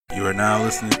You are now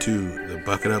listening to the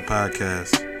Bucket Up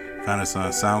Podcast. Find us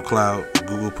on SoundCloud,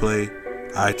 Google Play,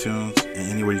 iTunes, and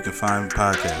anywhere you can find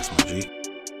podcasts, my G.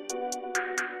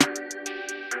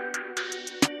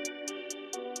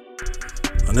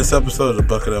 On this episode of the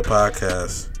Bucket Up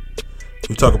Podcast,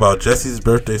 we talk about Jesse's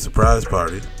birthday surprise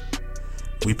party.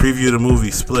 We preview the movie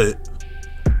Split.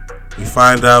 We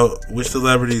find out which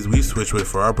celebrities we switch with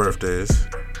for our birthdays.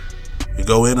 We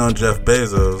go in on Jeff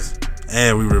Bezos,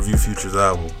 and we review Future's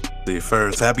album.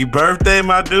 First, happy birthday,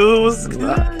 my dude. What's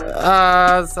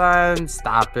good? Son,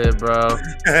 stop it, bro.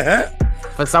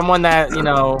 For someone that,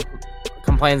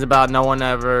 complains about no one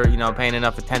ever, paying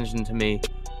enough attention to me,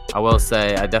 I will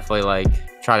say I definitely,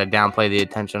 try to downplay the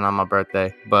attention on my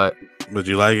birthday, but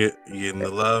you like it? You getting the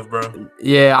love, bro?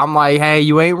 Yeah, I'm like, hey,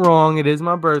 you ain't wrong. It is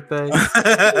my birthday.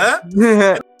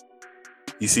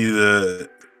 You see the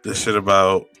shit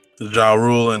about the Ja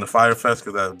Rule and the Fire Fest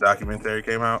because that documentary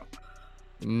came out?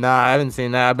 Nah, I haven't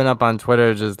seen that. I've been up on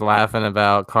Twitter just laughing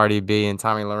about Cardi B and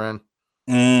Tommy Loren.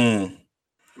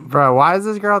 Bro, why does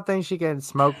this girl think she can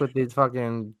smoke with these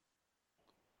fucking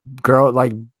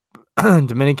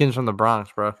Dominicans from the Bronx,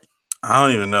 bro? I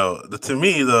don't even know. To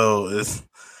me, though, it's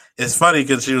funny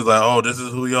because she was like, oh, this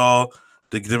is who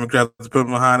the Democrats put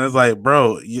behind. It's like,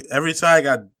 bro, every side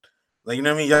got,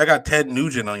 y'all got Ted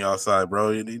Nugent on y'all side, bro.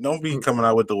 You don't be coming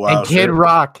out with the wild and Kid shit.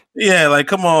 Rock. Yeah,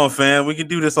 come on, fam. We can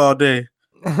do this all day.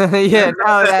 Yeah,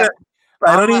 no, that.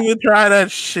 I don't even try that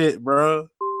shit, bro.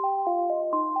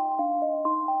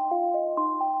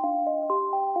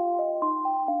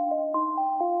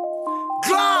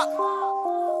 Glock.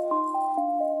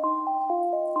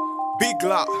 Big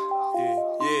Glock. Yeah.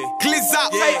 Glitz out.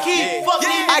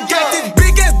 I got this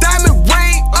big ass diamond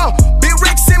ring. Big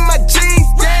Rex in my jeans.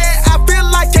 Yeah, I feel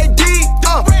like KD.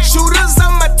 Shooters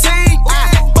on my team.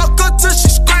 I fuck her till she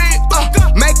scream.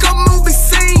 Make a movie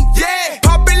scene. Yeah,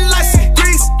 popping like some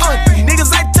grease.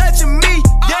 Niggas ain't touching me.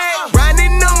 Yeah,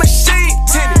 riding on machine.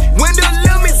 Tinted window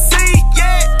limousine.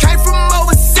 Yeah, came from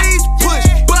overseas. Push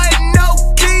button, no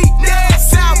key. Yeah,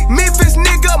 South Memphis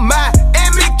nigga,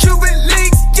 Miami, Cuban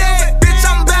links. Yeah, bitch,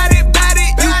 I'm bout it.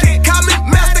 You can call me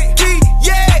Master Key.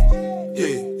 Yeah.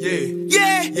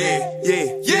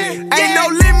 Ain't no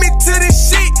limit to this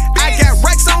shit. I got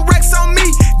racks on me.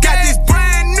 Got this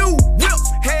brand new whip.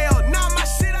 Hell nah, my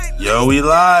shit ain't. Yo, we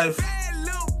live.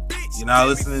 You're now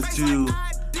listening to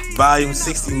volume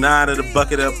 69 of the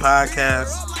Bucket Up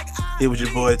Podcast. Here with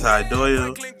your boy Ty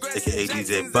Doyle, aka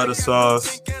DJ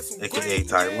Buttersauce, aka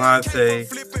Ty Latte,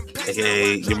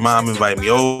 aka your mom invite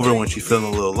me over when she's feeling a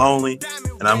little lonely.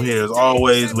 And I'm here as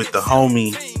always with the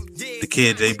homie, the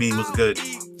kid JB. What's good?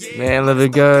 Man,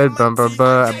 living good.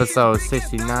 Episode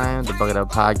 69, the Bucket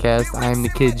Up Podcast. I am the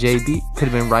kid JB. Could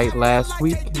have been right last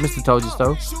week. Mr. Told You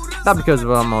So. Not because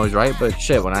I'm always right, but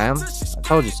shit, when I am, I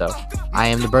told you so. I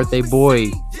am the birthday boy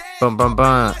of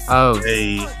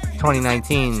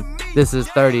 2019. This is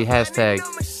 30 hashtag.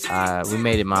 We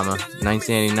made it, mama.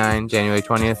 1989, January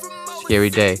 20th.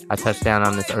 Scary day. I touched down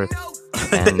on this earth.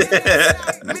 And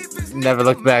never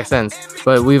looked back since.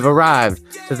 But we've arrived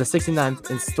to the 69th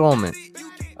installment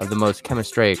of the most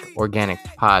chemistry organic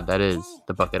pod that is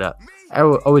the Bucket Up. I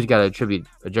always got to attribute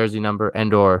a jersey number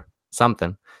and or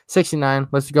something. 69.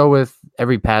 Let's go with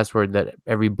every password that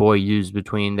every boy used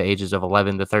between the ages of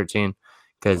 11 to 13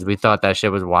 because we thought that shit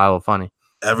was wild funny.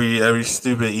 Every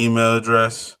stupid email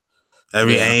address,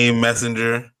 every AIM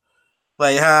messenger,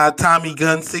 Tommy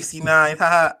Gun 69,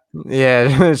 ha.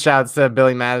 Yeah, shouts to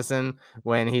Billy Madison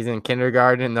when he's in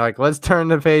kindergarten. And they're like, let's turn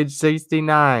to page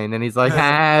 69. And he's like,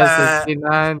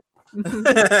 69.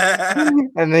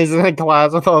 And he's in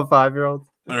class with all 5-year-olds.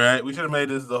 All right, we should have made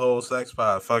this the whole sex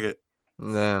pod. Fuck it.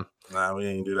 Yeah. Nah, we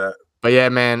didn't do that. But yeah,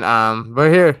 man,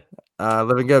 we're here.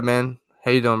 Living good, man.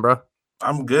 How you doing, bro?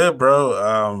 I'm good,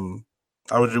 bro.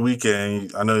 How was your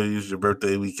weekend? I know it was your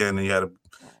birthday weekend and you had a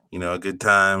good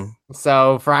time.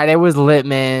 So Friday was lit,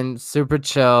 man. Super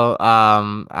chill.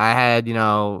 I had,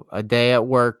 a day at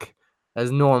work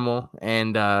as normal.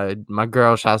 And my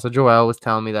girl, Shasta Joelle, was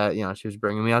telling me that, she was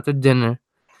bringing me out to dinner.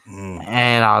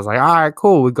 And I was like, all right,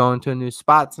 cool. We're going to a new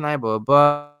spot tonight, blah,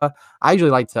 blah, blah. I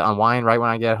usually like to unwind right when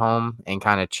I get home and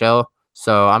kind of chill.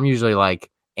 So I'm usually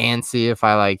antsy if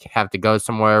I have to go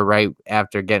somewhere right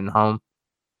after getting home.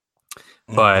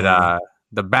 But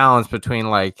the balance between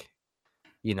for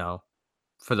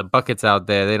the buckets out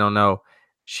there, they don't know.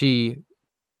 She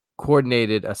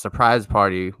coordinated a surprise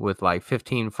party with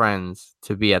 15 friends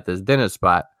to be at this dinner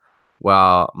spot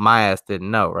while my ass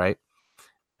didn't know, right?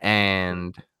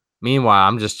 And meanwhile,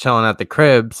 I'm just chilling at the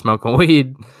crib, smoking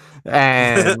weed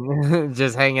and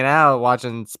just hanging out,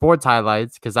 watching sports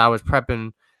highlights because I was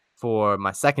prepping for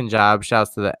my second job,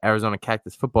 shouts to the Arizona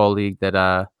Cactus Football League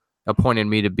that appointed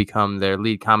me to become their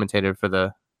lead commentator for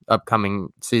the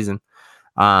upcoming season.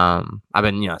 I've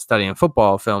been, studying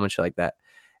football film and shit like that.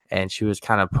 And she was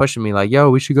kind of pushing me like, yo,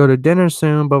 we should go to dinner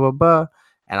soon, blah, blah, blah.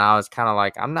 And I was kind of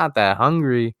like, I'm not that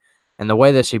hungry. And the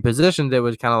way that she positioned it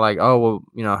was kind of like, oh,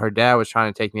 well, her dad was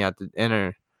trying to take me out to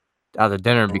dinner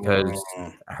because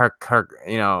her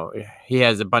he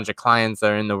has a bunch of clients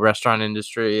that are in the restaurant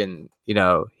industry, and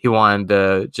he wanted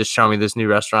to just show me this new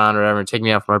restaurant or whatever and take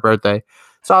me out for my birthday.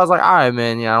 So I was like, all right,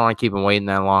 man, I don't want to keep him waiting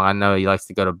that long. I know he likes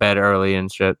to go to bed early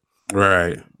and shit.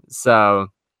 Right. So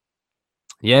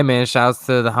yeah, man, shouts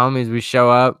to the homies. We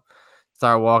show up,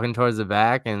 start walking towards the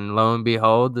back, and lo and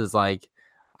behold, there's like,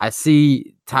 I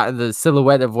see the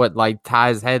silhouette of what like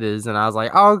Ty's head is, and I was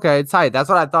like, oh, okay, tight. That's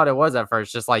what I thought it was at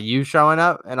first, just like you showing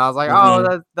up, and I was like,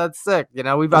 oh, that's sick. We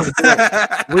about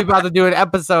to do an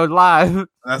episode live.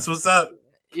 That's what's up.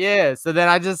 Yeah. So then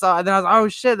I just saw, and then I was like, oh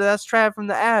shit, that's Trav from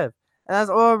the Ave, and that's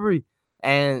Aubrey,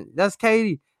 and that's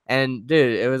Katie. And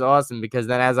dude, it was awesome because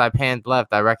then as I panned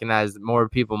left, I recognized more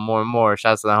people more and more.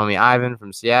 Shouts to the homie Ivan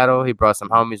from Seattle. He brought some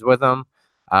homies with him.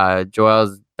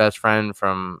 Joelle's best friend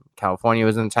from California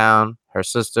was in town. Her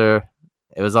sister.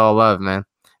 It was all love, man.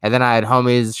 And then I had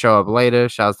homies show up later.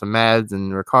 Shouts to Mads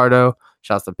and Ricardo.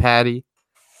 Shouts to Patty.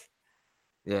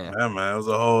 Yeah. Yeah, man. It was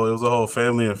a whole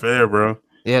family affair, bro.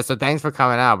 Yeah, so thanks for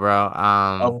coming out, bro.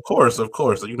 Of course.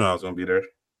 You know I was gonna be there.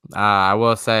 I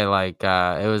will say, like,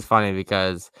 it was funny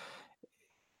because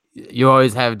you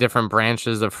always have different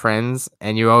branches of friends,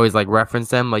 and you always like reference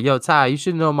them, like, yo, Ty, you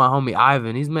should know my homie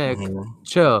Ivan. He's mad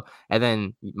chill. And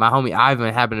then my homie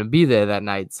Ivan happened to be there that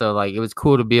night, so like it was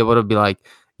cool to be able to be like,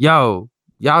 yo,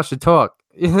 y'all should talk.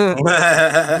 Right,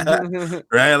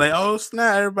 like, oh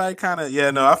snap, everybody kind of,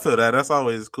 I feel that. That's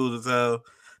always cool to tell.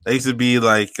 They used to be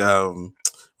like,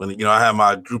 when I had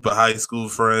my group of high school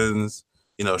friends,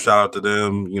 shout out to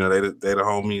them, they the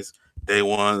homies, day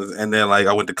ones. And then like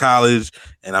I went to college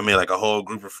and I made like a whole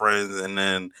group of friends. And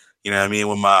then,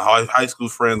 when my high school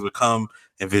friends would come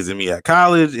and visit me at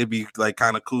college, it'd be like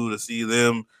kind of cool to see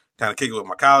them kind of kick it with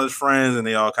my college friends, and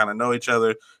they all kind of know each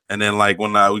other. And then like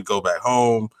when I would go back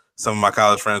home, some of my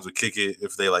college friends would kick it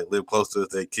if they like live close to us.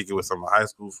 They kick it with some of my high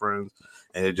school friends,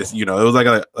 and it just it was like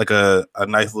a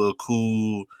nice little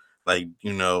cool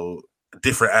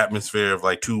different atmosphere of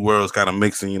like two worlds kind of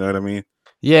mixing. You know what I mean?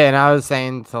 Yeah, and I was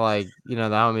saying to like the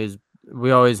homies,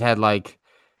 we always had like,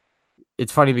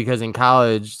 it's funny because in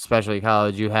college, especially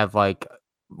college, you have like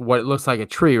what looks like a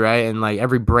tree, right? And like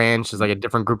every branch is like a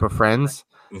different group of friends,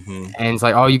 and it's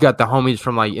like, oh, you got the homies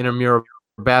from like intramural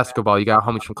basketball, you got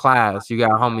homies from class, you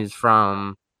got homies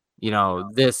from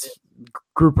this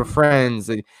group of friends,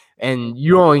 and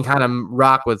you only kind of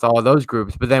rock with all those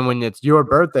groups. But then when it's your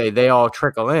birthday, they all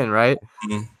trickle in, right?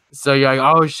 So you're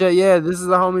like, oh shit, yeah, this is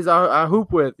the homies I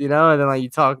hoop with, and then like you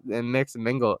talk and mix and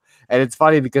mingle. And it's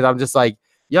funny because I'm just like,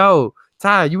 yo,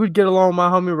 Ty, you would get along with my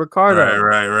homie Ricardo.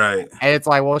 Right. And it's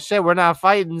like, well, shit, we're not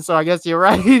fighting, so I guess you're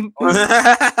right.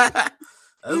 That's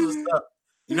what's up.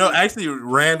 Actually,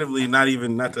 randomly,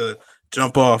 not to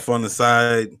jump off on the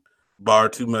side bar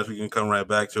too much, we can come right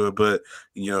back to it. But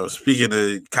speaking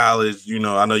of college,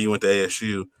 I know you went to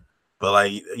ASU, but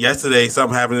like yesterday,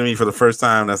 something happened to me for the first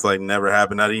time that's like never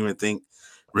happened. I didn't even think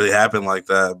really happened like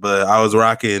that. But I was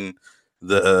rocking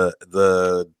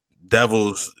the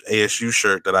Devils ASU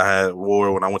shirt that I had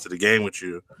wore when I went to the game with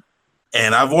you,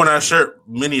 and I've worn that shirt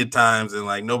many times, and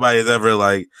like nobody's ever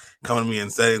like come to me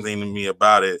and said anything to me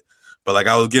about it. But like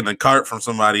I was getting a cart from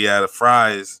somebody at a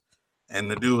Fry's, and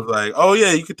the dude was like, "Oh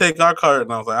yeah, you can take our cart."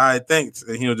 And I was like, "All right, thanks."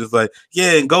 And he was just like,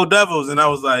 "Yeah, and go Devils." And I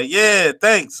was like, "Yeah,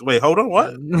 thanks." Wait, hold on,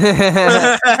 what?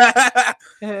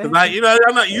 Like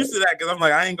I'm not used to that because I'm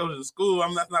like I ain't go to school.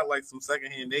 That's not like some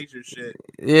secondhand nature shit.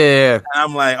 Yeah. And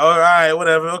I'm like, all right,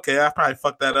 whatever. Okay, I probably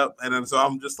fucked that up. And then so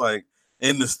I'm just like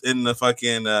in the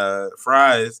fucking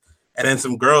Fry's, and then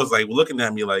some girls like looking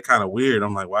at me like kind of weird.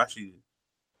 I'm like, why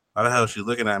the hell is she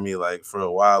looking at me like for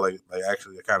a while, like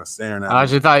actually kind of staring at me?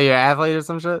 She thought you were an athlete or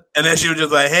some shit? And then she was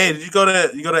just like, hey, did you go to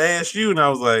ASU? And I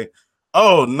was like,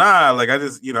 oh, nah. Like I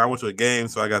just, I went to a game,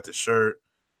 so I got the shirt.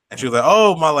 And she was like,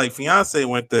 oh, my like fiance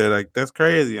went there. Like, that's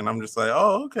crazy. And I'm just like,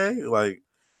 oh, okay. Like,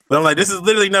 but I'm like, this is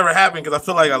literally never happened because I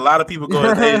feel like a lot of people go to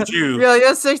ASU. Yeah,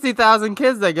 there's 60,000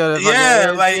 kids that go to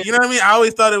ASU. Like, you know what I mean? I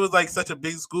always thought it was like such a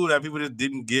big school that people just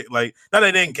didn't get, like, not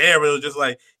that they didn't care, but it was just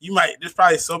like, there's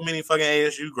probably so many fucking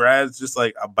ASU grads just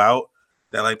like about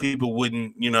that, like, people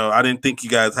wouldn't, I didn't think you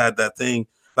guys had that thing.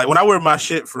 Like, when I wear my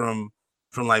shit from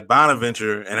like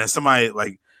Bonaventure, and then somebody,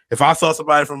 like, if I saw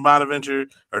somebody from Bonaventure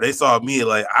or they saw me,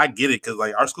 like, I get it because,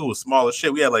 like, our school was small as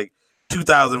shit. We had, like,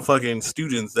 2,000 fucking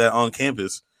students that on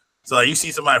campus. So like, you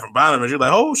see somebody from Bonaventure, you're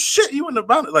like, oh shit, you in the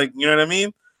Bonaventure, like, you know what I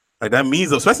mean? Like that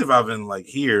means, especially if I've been like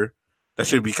here, that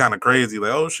should be kind of crazy.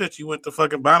 Like, oh shit, you went to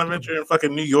fucking Bonaventure in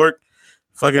fucking New York,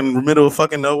 fucking middle of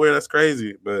fucking nowhere. That's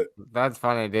crazy. But that's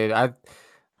funny, dude.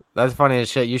 That's funny as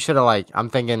shit. You should have like. I'm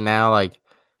thinking now, like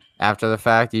after the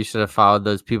fact, you should have followed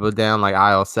those people down like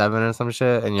aisle 7 or some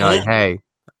shit, and you're like, hey,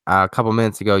 a couple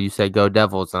minutes ago you said go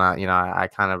Devils, and I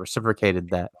kind of reciprocated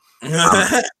that.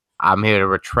 I'm here to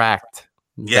retract.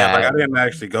 Yeah, like I didn't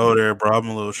actually go there, bro. I'm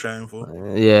a little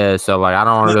shameful. Yeah, so like I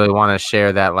don't really want to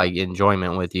share that like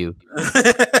enjoyment with you.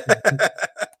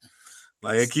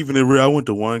 Like keeping it real, I went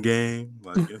to one game.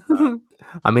 Like,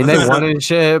 I mean, they won and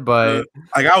shit, but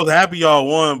like I was happy y'all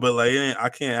won, but like I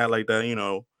can't act like that, you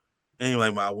know. It ain't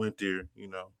like I went there, you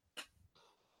know.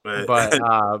 But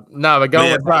no, but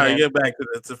going with sorry, get back to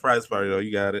the surprise party though.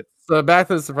 You got it. So back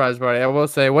to the surprise party, I will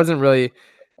say it wasn't really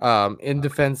in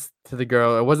defense to the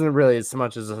girl. It wasn't really as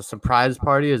much as a surprise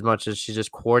party as much as she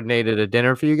just coordinated a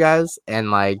dinner for you guys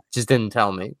and like just didn't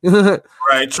tell me.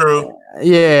 Right, true.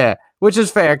 Yeah, which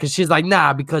is fair because she's like,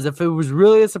 nah, because if it was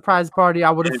really a surprise party, I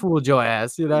would have fooled your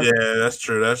ass, you know? Yeah, that's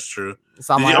true. That's true.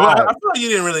 So I'm like, I feel like you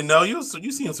didn't really know. You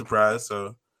seemed surprised,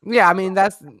 so. Yeah, I mean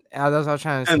that's what I was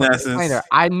trying to explain.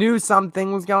 I knew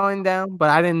something was going down,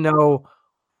 but I didn't know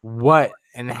what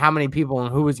and how many people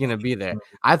and who was gonna be there.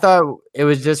 I thought it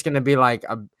was just gonna be like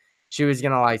she was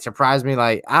gonna like surprise me,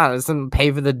 like I don't know, pay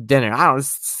for the dinner. I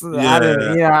was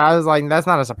like, that's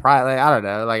not a surprise. Like I don't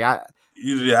know, like I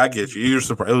get you. You're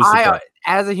surprised.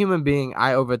 As a human being,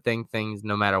 I overthink things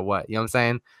no matter what. You know what I'm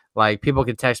saying? Like people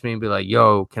could text me and be like,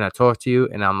 "Yo, can I talk to you?"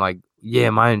 And I'm like, yeah,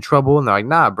 am I in trouble? And they're like,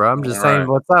 nah, bro, I'm just saying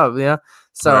what's up, you know?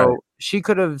 So she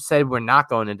could have said we're not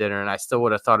going to dinner, and I still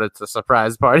would have thought it's a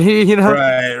surprise party, you know?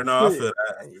 Right. No, I feel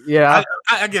that. Yeah.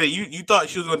 I get it. You thought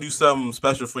she was going to do something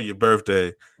special for your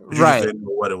birthday, but you just didn't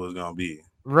know what it was going to be.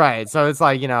 Right. So it's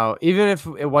like, you know, even if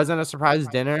it wasn't a surprise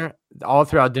dinner, all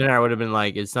throughout dinner, I would have been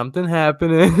like, is something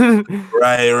happening?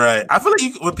 Right. I feel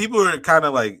like when people are kind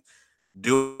of like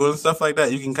doing stuff like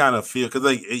that, you can kind of feel, because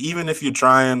like even if you're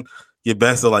trying your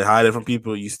best to like hide it from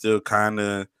people, you still kind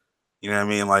of, you know what I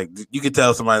mean? Like you could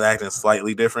tell somebody's acting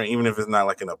slightly different, even if it's not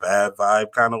like in a bad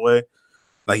vibe kind of way.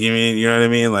 Like you know what I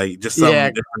mean? Like just something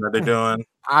different that they're doing.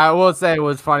 I will say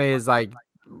what's funny is like,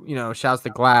 you know, shouts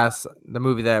to Glass, the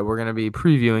movie that we're gonna be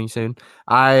previewing soon.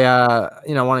 I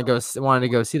wanted to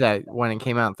go see that when it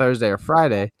came out Thursday or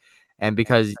Friday, and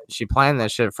because she planned that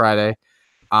shit Friday,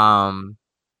 I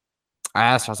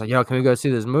asked her, I was like, yo, can we go see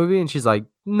this movie? And she's like,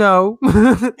 no.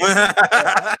 And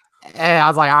I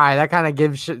was like, all right, that kind of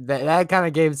gives that kind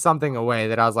of gave something away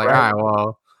that I was like, all right,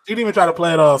 well. She didn't even try to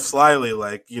play it off slyly,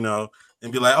 like, you know,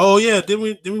 and be like, oh yeah,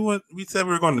 we said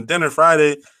we were going to dinner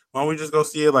Friday. Why don't we just go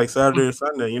see it like Saturday or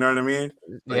Sunday? You know what I mean?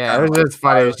 Like, yeah, it was just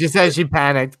funny. She said she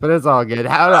panicked, but it's all good.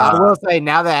 I will say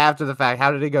now that after the fact,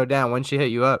 how did it go down? When she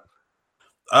hit you up?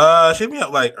 She hit me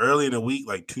up like early in the week,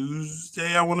 like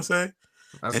Tuesday, I want to say.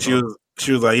 That's and cool.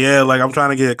 She was like, yeah, like I'm trying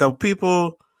to get a couple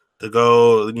people to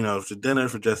go, you know, to dinner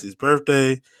for Jesse's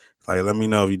birthday. Like, let me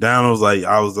know if you're down. I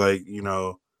was like, you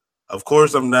know, of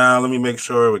course I'm down. Let me make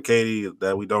sure with Katie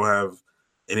that we don't have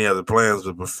any other plans,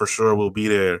 but for sure we'll be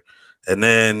there. And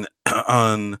then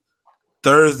on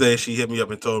Thursday, she hit me up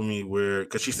and told me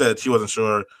because she said she wasn't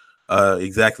sure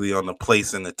exactly on the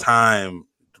place and the time.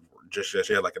 Just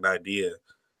she had like an idea.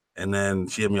 And then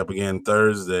she hit me up again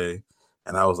Thursday.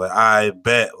 And I was like, I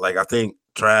bet. Like, I think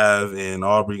Trav and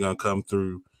Aubrey going to come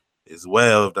through as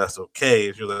well, if that's okay.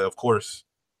 And she was like, of course.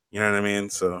 You know what I mean?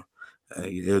 So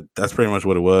that's pretty much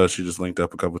what it was. She just linked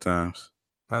up a couple times.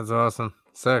 That's awesome.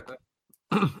 Sick.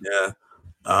 Yeah.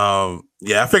 I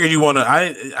figured you want to. I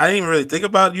didn't even really think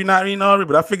about you not eating Aubrey,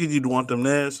 but I figured you'd want them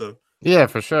there. So yeah,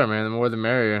 for sure, man. The more the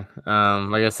merrier.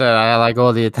 Like I said, I like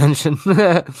all the attention.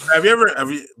 Have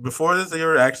you before this? Have you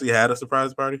ever actually had a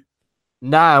surprise party?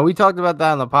 Nah, we talked about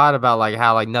that on the pod about like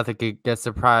how like nothing could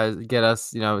get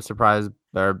us, you know, surprised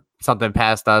or something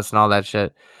past us and all that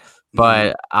shit.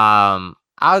 But I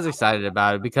was excited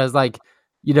about it because like,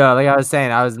 you know, like I was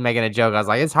saying, I was making a joke. I was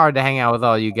like, it's hard to hang out with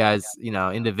all you guys, you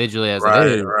know, individually as it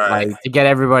is. Right. Like to get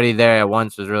everybody there at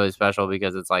once was really special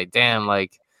because it's like, damn,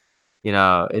 like, you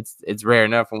know, it's rare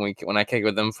enough when I kick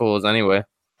with them fools anyway.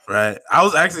 Right. I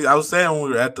was saying when we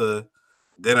were at the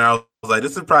dinner, I was like,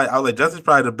 Jesse's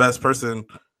probably the best person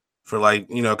for like,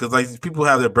 you know, because like people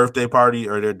have their birthday party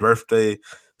or their birthday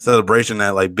celebration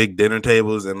at like big dinner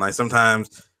tables, and like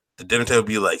sometimes the dinner table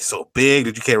be like so big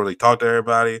that you can't really talk to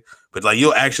everybody, but like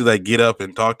you'll actually like get up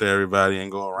and talk to everybody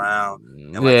and go around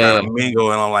and like kind of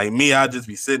mingle. And I'm like me, I'll just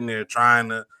be sitting there trying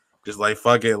to just like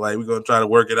fuck it, like we're gonna try to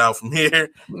work it out from here.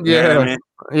 You know what I Yeah. mean?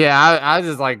 Yeah, I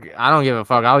just like I don't give a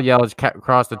fuck. I'll yell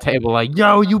across the table like,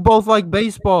 "Yo, you both like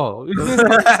baseball."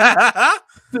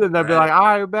 And they'll be Right. like,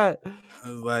 "All right, bet." I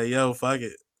was like, yo, fuck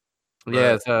it.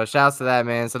 Yeah, But so shouts to that,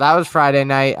 man. So that was Friday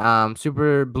night.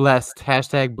 Super blessed.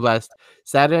 Hashtag blessed.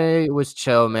 Saturday was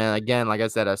chill, man. Again, like I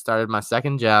said, I started my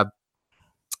second job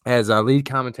as a lead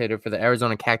commentator for the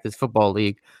Arizona Cactus Football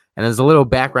League. And there's a little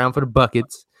background for the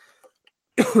Buckets.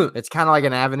 It's kind of like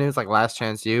an avenue. It's like Last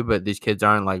Chance U, but these kids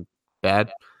aren't like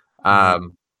bad.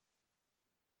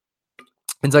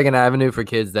 It's like an avenue for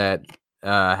kids that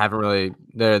haven't really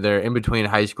they're in between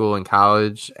high school and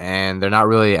college, and they're not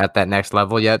really at that next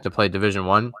level yet to play Division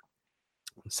 1.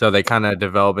 So they kind of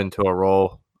develop into a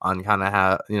role on kind of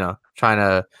how, trying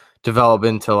to develop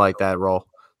into like that role.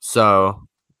 So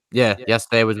yeah,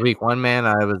 yesterday was week 1, man.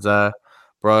 I was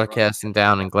broadcasting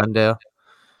down in Glendale.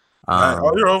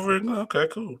 you're over it. Okay,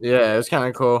 cool. Yeah, it was kind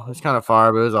of cool. It was kind of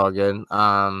far, but it was all good.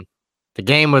 The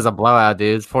game was a blowout,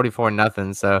 dude. It's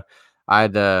 44-0. So I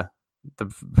had to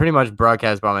pretty much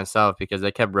broadcast by myself because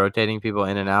they kept rotating people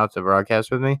in and out to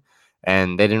broadcast with me,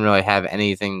 and they didn't really have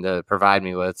anything to provide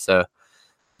me with. So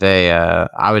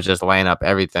I was just laying up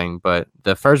everything. But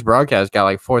the first broadcast got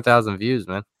like 4,000 views,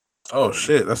 man. Oh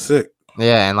shit, that's sick.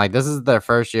 Yeah, and like this is their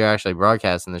first year actually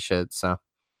broadcasting the shit. So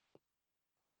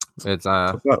it's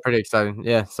pretty exciting.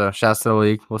 Yeah, so shouts to the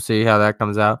league. We'll see how that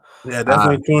comes out. Yeah,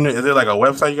 definitely tune in. Is there like a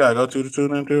website you gotta go to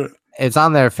tune into it? It's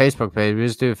on their Facebook page. We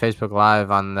just do a Facebook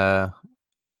Live on the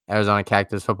Arizona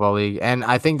Cactus Football League, and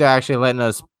I think they're actually letting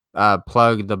us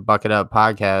plug the Bucket Up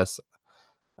podcast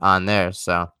on there.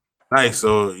 So nice.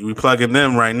 So we plugging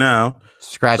them right now.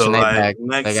 Scratching their back.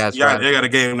 They got a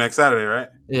game next Saturday, right?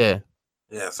 Yeah.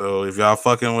 Yeah. So if y'all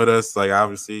fucking with us, like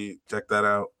obviously check that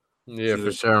out. Yeah,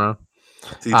 for sure, man.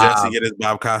 See Jesse get his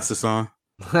Bob Costas on.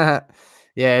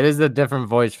 Yeah, it is a different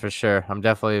voice for sure. I'm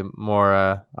definitely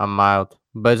more I'm mild,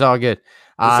 but it's all good.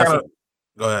 Go ahead.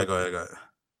 What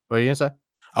are you gonna say?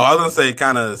 Oh, I was gonna say,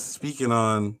 kind of speaking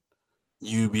on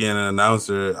you being an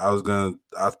announcer.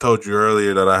 I told you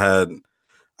earlier that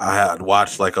I had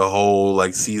watched like a whole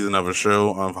like season of a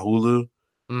show on Hulu.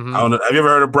 Mm-hmm. I don't know. Have you ever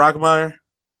heard of Brockmire?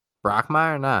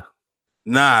 Brockmire?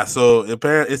 Nah. So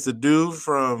apparently, it's a dude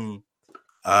from.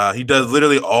 He does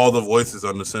literally all the voices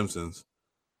on The Simpsons.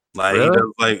 Like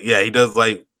really? he does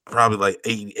like probably like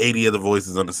 80 of the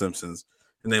voices on The Simpsons,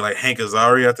 and they like Hank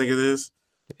Azaria, I think it is.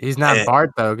 He's not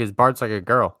Bart though, because Bart's like a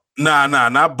girl. Nah,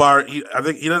 not Bart. I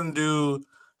think he doesn't do.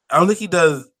 I don't think he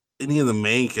does any of the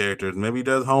main characters. Maybe he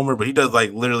does Homer, but he does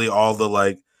like literally all the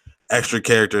like extra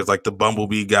characters, like the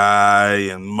Bumblebee guy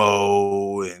and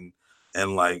Moe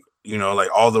and like like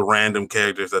all the random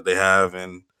characters that they have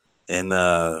in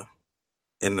The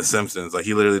Simpsons. Like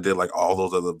he literally did like all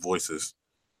those other voices.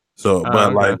 So,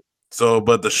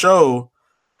 but the show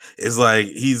is like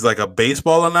he's like a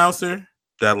baseball announcer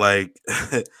that like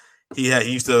he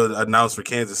used to announce for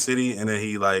Kansas City, and then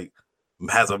he like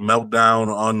has a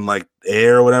meltdown on like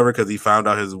air or whatever because he found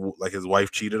out his wife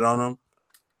cheated on him,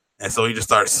 and so he just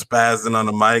starts spazzing on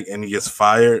the mic, and he gets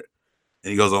fired,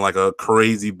 and he goes on like a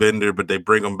crazy bender. But they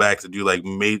bring him back to do like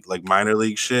minor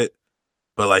league shit,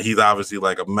 but like he's obviously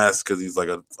like a mess because he's like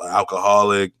an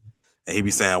alcoholic. And he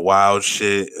be saying wild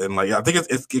shit, and like I think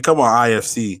it come on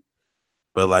IFC,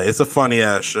 but like it's a funny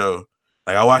ass show.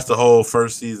 Like I watched the whole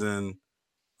first season,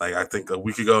 like I think a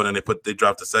week ago, and then they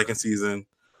dropped the second season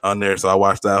on there, so I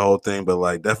watched that whole thing. But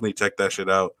like definitely check that shit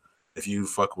out if you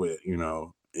fuck with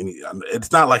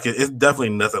it's not like it's definitely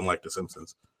nothing like The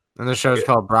Simpsons. And the show's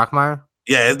called Brockmire.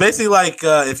 Yeah, it's basically like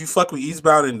if you fuck with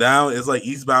Eastbound and Down, it's like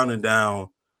Eastbound and Down,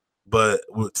 but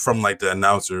from like the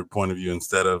announcer point of view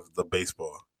instead of the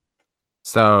baseball.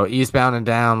 So Eastbound and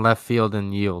Down, Left Field,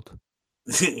 and Yield.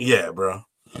 Yeah, bro.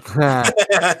 But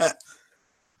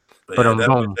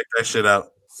definitely check that shit out.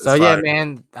 It's so fire. yeah,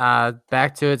 man.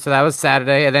 Back to it. So that was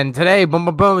Saturday, and then today, boom,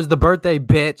 boom, boom, is the birthday,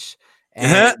 bitch.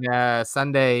 And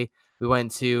Sunday we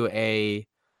went to a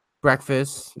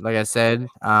breakfast, like I said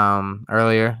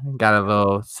earlier. Got a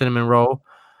little cinnamon roll.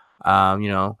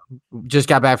 Just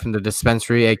got back from the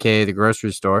dispensary, aka the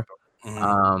grocery store.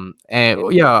 And I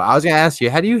was gonna ask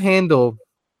you, how do you handle?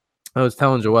 I was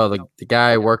telling Joel, the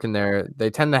guy working there,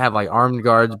 they tend to have like armed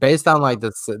guards based on like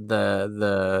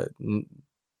the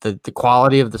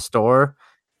quality of the store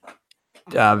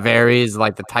varies,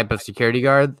 like the type of security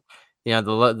guard.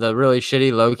 The really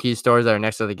shitty low key stores that are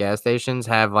next to the gas stations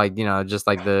have like just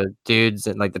like the dudes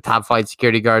and like the top flight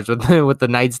security guards with with the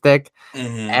nightstick.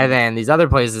 And then these other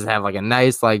places have like a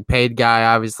nice like paid guy.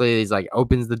 Obviously, he's like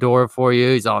opens the door for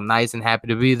you. He's all nice and happy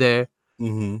to be there.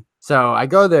 So I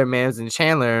go there, man. It was in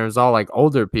Chandler. It was all like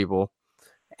older people,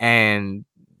 and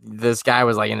this guy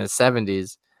was like in his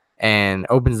 70s and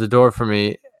opens the door for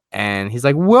me. And he's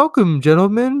like, welcome,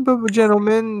 gentlemen,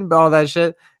 all that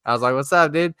shit. I was like, what's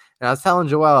up, dude? And I was telling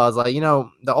Joel, I was like,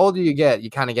 the older you get, you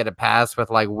kind of get a pass with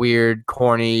like weird,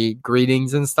 corny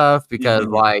greetings and stuff because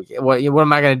like, what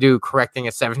am I going to do correcting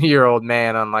a 70-year-old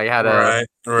man on like how to,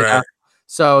 right.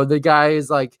 So the guy is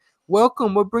like,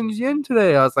 welcome, what brings you in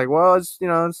today? I was like, well,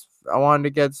 I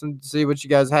wanted to see what you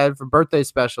guys had for birthday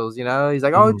specials, He's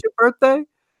like, oh, it's your birthday?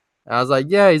 And I was like,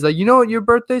 yeah. He's like, you know what your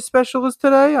birthday special is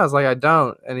today? I was like, I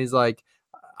don't. And he's like,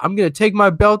 I'm going to take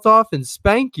my belt off and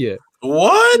spank you.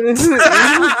 What?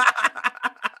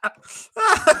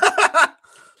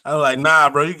 I'm like, nah,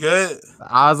 bro, you good?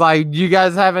 I was like, do you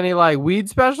guys have any like weed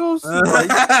specials?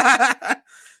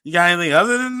 You got anything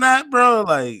other than that, bro?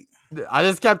 Like, I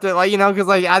just kept it like, because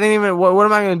like I didn't even, what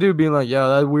am I going to do being like,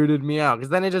 yo, that weirded me out? Because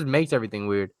then it just makes everything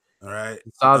weird. All right.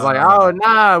 So I was like, oh,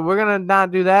 nah, we're going to not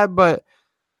do that. But,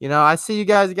 I see you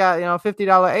guys got,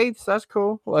 $50 eighths. That's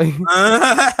cool. Like,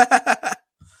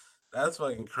 that's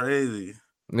fucking crazy.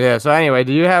 Yeah. So anyway,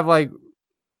 do you have like,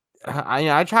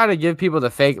 I try to give people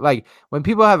the fake, like when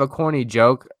people have a corny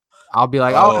joke, I'll be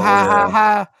like, ha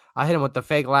ha. I hit them with the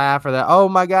fake laugh or the, oh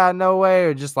my God, no way.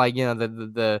 Or just like,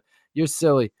 the you're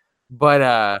silly. But,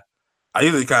 I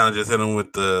usually kind of just hit them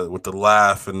with the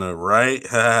laugh and the right.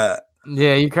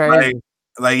 Yeah, you crazy.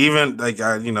 Like even like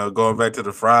going back to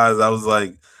the fries, I was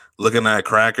like looking at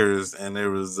crackers and there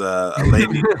was a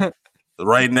lady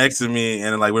right next to me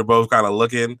and like we're both kind of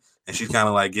looking and she's kind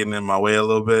of like getting in my way a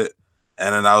little bit.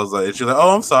 And then I was like, and she's like,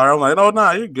 oh, I'm sorry. I'm like, oh,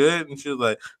 nah, you're good. And she was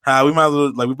like, hi, we might as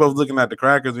well, like, we both looking at the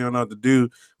crackers. We don't know what to do.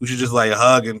 We should just like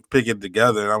hug and pick it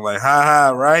together. And I'm like,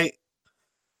 ha, right?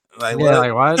 Like,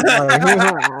 yeah, what? Like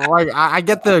what? Like, I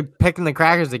get the picking the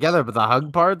crackers together, but the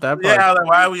hug part, that part. Yeah, like,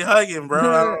 why are we hugging,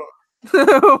 bro?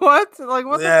 What? Like,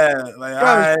 what? Yeah,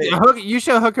 like, you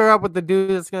should hook her up with the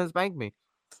dude that's gonna spank me.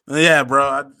 Yeah,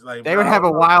 bro. They would have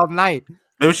a wild night.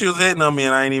 Maybe she was hitting on me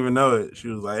and I didn't even know it. She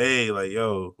was like, hey, like,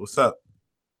 yo, what's up?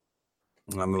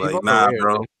 And I'm like, nah, weird,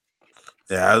 bro. Man.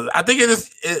 Yeah, I think what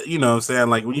I'm saying,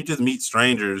 like when you just meet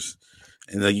strangers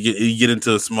and like you get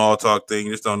into a small talk thing,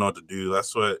 you just don't know what to do.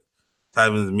 That's what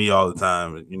happens to me all the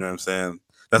time. You know what I'm saying?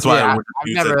 That's why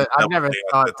I've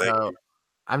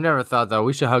never thought though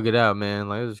we should hug it out, man.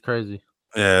 Like this is crazy.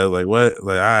 Yeah, like what?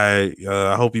 Like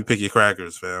I hope you pick your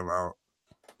crackers, fam.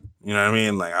 You know what I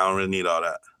mean? Like I don't really need all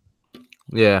that.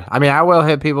 Yeah, I mean I will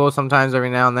hit people sometimes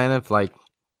every now and then if like.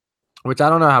 Which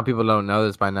I don't know how people don't know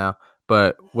this by now,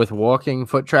 but with walking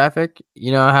foot traffic,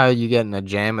 you know how you get in a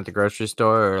jam at the grocery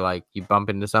store or like you bump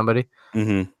into somebody?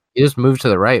 Mm-hmm. You just move to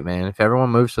the right, man. If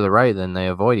everyone moves to the right, then they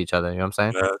avoid each other. You know what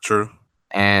I'm saying? Yeah, true.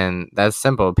 And that's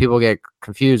simple. People get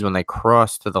confused when they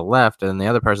cross to the left and the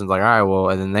other person's like, all right, well,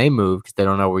 and then they move because they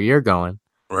don't know where you're going.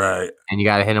 Right. And you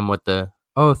got to hit them with the,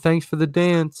 oh, thanks for the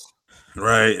dance.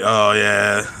 Right. Oh,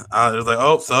 yeah. I was like,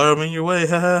 oh, sorry, I'm in your way.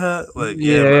 Like,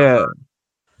 yeah.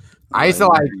 I used to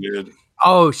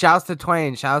like, shouts to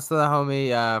Twain. Shouts to the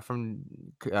homie from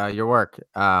your work.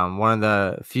 One of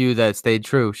the few that stayed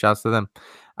true. Shouts to them.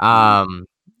 I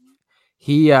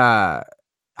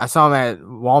saw him at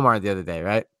Walmart the other day,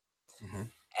 right? Mm-hmm.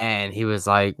 And he was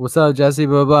like, what's up, Jesse?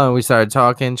 Blah, blah. And we started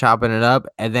talking, chopping it up.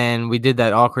 And then we did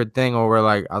that awkward thing where we're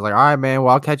like, I was like, all right, man,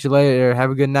 well, I'll catch you later.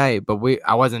 Have a good night. But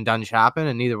I wasn't done shopping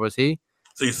and neither was he.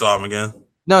 So you saw him again?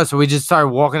 No, so we just started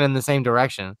walking in the same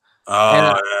direction. Oh,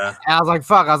 yeah. And I was like,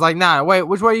 fuck. I was like, nah, wait,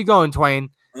 which way are you going,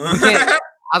 Twain? I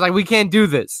was like, we can't do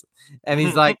this. And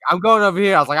he's like, I'm going over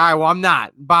here. I was like, all right, well, I'm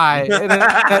not. Bye. And then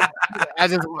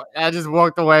I just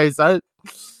walked away. So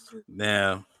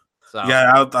damn. So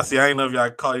yeah, I see. I didn't know if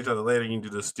y'all call each other later. You can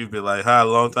do the stupid like, hi,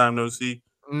 long time no see.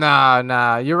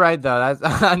 Nah. You're right though.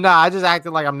 That's no. I just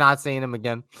acted like I'm not seeing him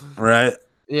again. Right.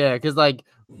 Yeah, because like.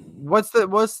 What's the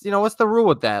rule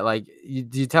with that? Like,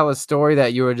 do you tell a story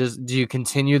that do you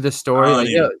continue the story? Like,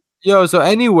 yo, so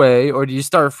anyway, or do you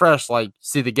start fresh? Like,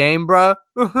 see the game, bro?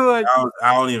 Like,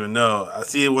 I don't even know. I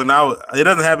see it it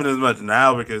doesn't happen as much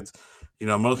now because,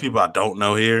 most people I don't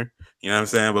know here, you know what I'm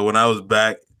saying? But when I was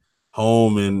back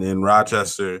home in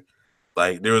Rochester,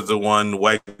 like there was the one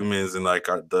Wegmans in like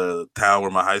the town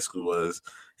where my high school was.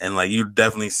 And like, you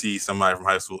definitely see somebody from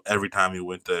high school every time you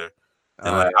went there.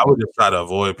 And like, I would just try to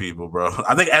avoid people, bro.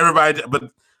 I think everybody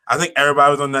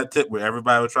was on that tip where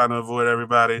everybody was trying to avoid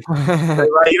everybody. Like, you know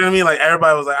what I mean? Like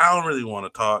everybody was like, I don't really want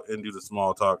to talk and do the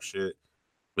small talk shit.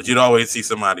 But you'd always see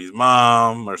somebody's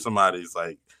mom or somebody's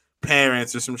like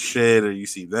parents or some shit, or you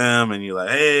see them and you're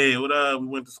like, hey, what up? We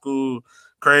went to school.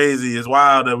 Crazy. It's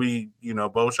wild that we,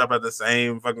 both shop at the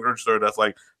same fucking grocery store. That's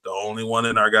like the only one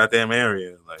in our goddamn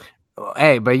area. Like,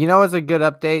 Hey, but you know what's a good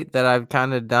update that I've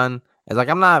kind of done is like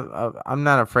I'm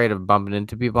not afraid of bumping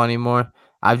into people anymore.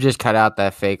 I've just cut out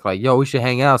that fake like, yo, we should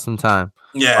hang out sometime.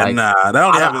 Yeah, Like nah, that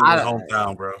only I don't, happens in the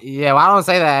hometown, bro. yeah, well, I don't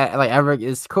say that like ever.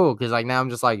 It's cool because like now I'm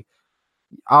just like,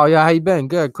 oh yeah, how you been?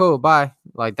 Good, cool, bye.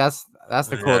 Like that's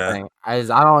the cool Yeah, thing. I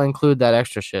don't include that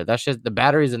extra shit. That shit, the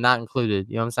batteries are not included.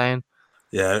 You know what I'm saying?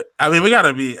 yeah. I mean, we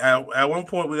gotta be at one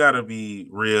point. We gotta be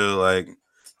real. Like,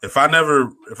 if I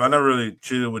never really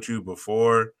chilled with you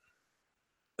before,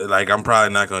 like I'm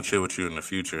probably not gonna chill with you in the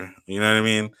future. You know what I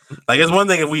mean? Like, it's one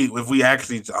thing if we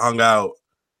actually hung out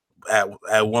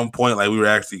at one point, like we were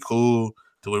actually cool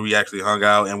to where we actually hung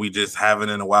out, and we just haven't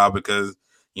in a while because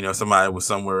somebody was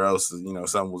somewhere else,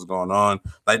 something was going on.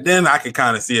 Like then I could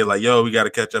kind of see it, like yo, we got to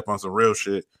catch up on some real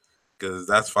shit because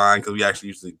that's fine because we actually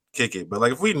used to kick it. But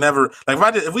like if we never, like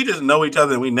if we just know each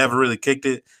other and we never really kicked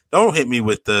it, don't hit me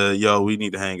with the yo, we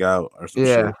need to hang out or some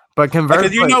Yeah, shit. but Like,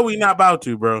 cause we not about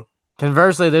to, bro.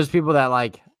 conversely, there's people that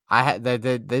like I had that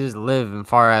they just live in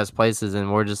far ass places,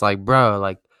 and we're just like,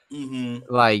 bro, Mm-hmm.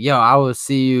 like yo, I will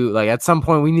see you. Like at some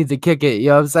point, we need to kick it. You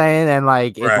know what I'm saying? And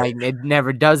Right. it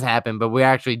never does happen, but we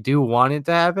actually do want it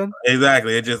to happen.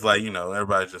 Exactly. It's just like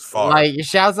everybody's just far. Like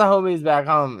shouts to homies back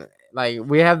home. Like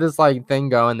we have this like thing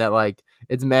going that like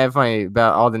it's mad funny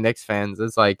about all the Knicks fans.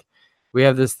 It's like we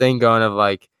have this thing going of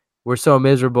like we're so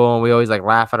miserable and we always like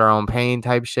laugh at our own pain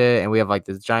type shit. And we have like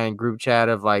this giant group chat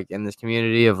of like in this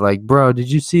community of like, bro,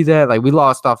 did you see that? Like we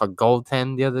lost off a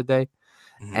goaltend the other day.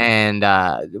 Mm-hmm.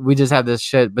 And we just have this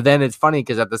shit. But then it's funny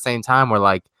because at the same time we're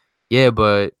like, yeah,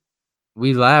 but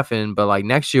we laughing, but like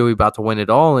next year we about to win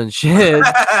it all and shit.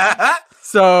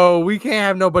 So we can't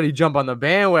have nobody jump on the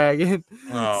bandwagon.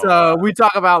 Oh, So we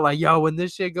talk about like, yo, when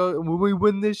we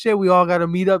win this shit, we all gotta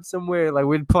meet up somewhere. Like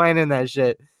we're planning that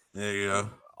shit. there you go.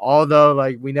 Although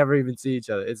like we never even see each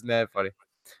other. It's mad funny.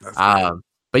 That's crazy.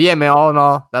 But yeah, man, all in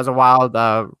all, that's a wild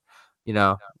you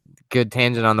know, good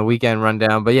tangent on the weekend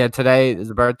rundown. But yeah, today is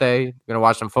a birthday. We're gonna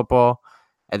watch some football.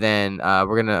 And then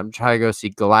we're gonna try to go see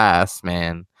Glass,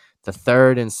 man. The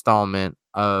third installment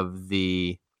of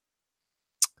the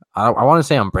I want to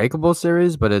say Unbreakable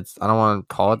series, but I don't want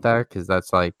to call it that because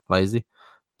that's like lazy.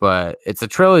 But it's a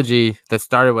trilogy that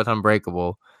started with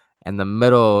Unbreakable, and the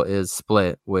middle is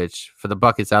Split. Which for the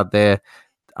buckets out there,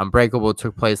 Unbreakable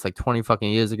took place like 20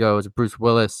 fucking years ago. It's Bruce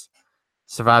Willis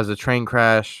survives a train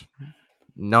crash.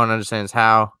 No one understands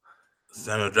how.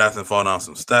 Samuel Jackson falling down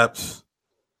some steps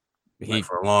He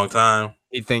for a long time.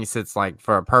 he thinks it's like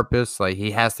for a purpose, like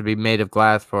he has to be made of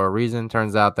glass for a reason.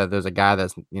 Turns out that there's a guy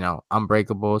that's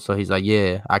unbreakable, so he's like,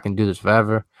 yeah, I can do this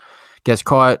forever. Gets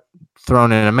caught,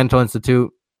 thrown in a mental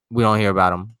institute. We don't hear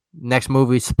about him. Next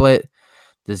movie, Split.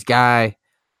 This guy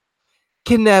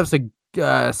kidnaps a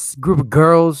group of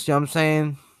girls. You know what I'm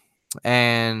saying?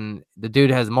 And the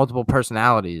dude has multiple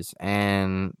personalities,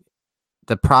 and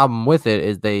the problem with it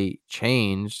is they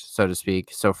change, so to speak,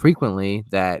 so frequently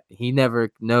that he never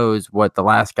knows what the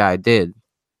last guy did.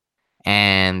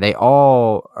 And they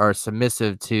all are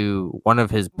submissive to one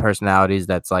of his personalities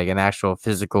that's like an actual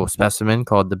physical specimen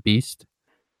called the Beast.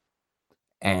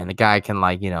 And the guy can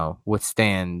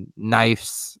withstand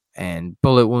knives and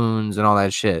bullet wounds and all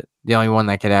that shit. The only one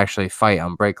that could actually fight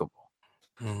Unbreakable.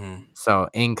 Mm-hmm. So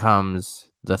in comes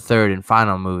the third and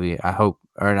final movie, I hope,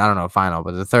 or I don't know, final,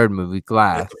 but the third movie,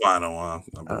 Glass. That's the final one,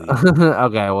 I believe.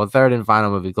 Okay, well, third and final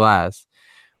movie, Glass,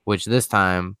 which this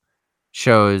time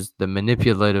shows the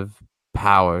manipulative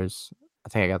powers, I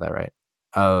think I got that right,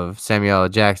 of Samuel L.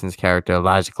 Jackson's character,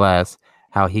 Elijah Glass,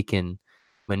 how he can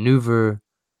maneuver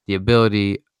the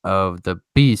ability of the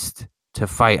Beast to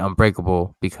fight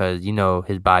Unbreakable because,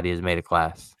 his body is made of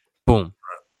glass. Boom.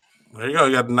 There you go.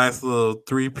 You got a nice little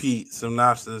three-peat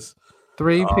synopsis.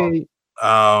 3P.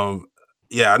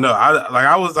 Yeah, no,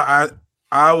 I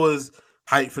was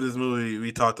hyped for this movie.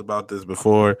 We talked about this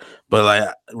before, but like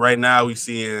right now we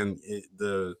seeing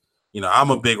I'm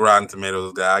a big Rotten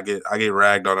Tomatoes guy. I get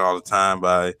ragged on it all the time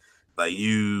by like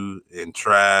you and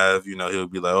Trav. He'll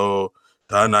be like, "Oh,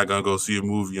 I'm not gonna go see a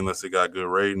movie unless it got good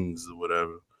ratings or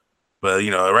whatever." But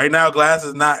right now, Glass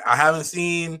is not. I haven't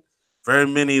seen very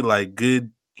many like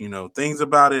good things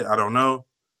about it. I don't know.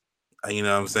 You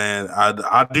know what I'm saying?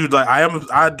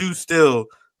 I do still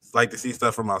like to see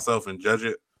stuff for myself and judge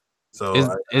it. So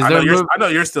I know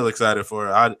you're still excited for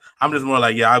it. I'm just more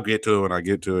like, yeah, I'll get to it when I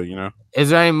get to it, Is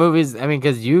there any movies? I mean,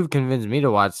 because you've convinced me to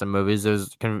watch some movies.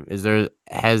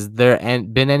 Has there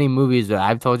been any movies that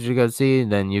I've told you to go see?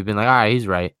 Then you've been like, all right, he's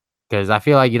right. Because I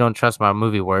feel like you don't trust my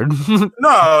movie word.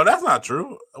 No, that's not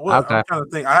true. Well, Okay. I'm trying to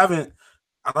think. I haven't.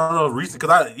 I don't know recent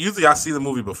because I see the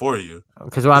movie before you.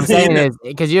 Because what I'm saying is,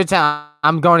 because you're telling,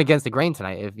 I'm going against the grain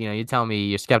tonight. If you're telling me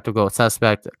you're skeptical,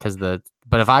 suspect,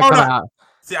 but if I come out,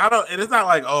 see, I don't, and it's not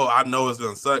like, oh, I know it's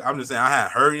gonna suck. I'm just saying I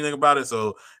hadn't heard anything about it,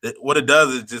 so what it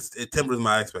does is just it tempers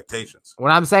my expectations.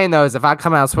 What I'm saying though is, if I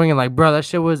come out swinging like, bro, that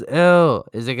shit was ill,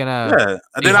 is it gonna? Yeah,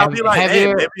 and then I'll be like,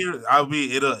 heavier? Hey,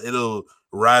 maybe it'll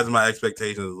rise my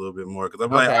expectations a little bit more because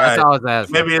I'm like, all right,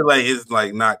 maybe it's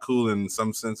like not cool in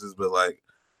some senses, but like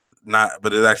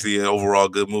but it's actually an overall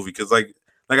good movie because like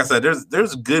I said,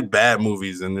 there's good bad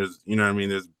movies and there's what I mean,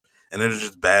 there's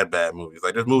just bad movies.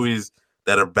 Like there's movies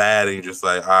that are bad and you're just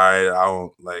like, all right,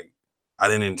 I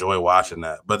didn't enjoy watching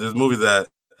that. But there's movies that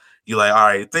you're like, all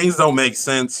right, things don't make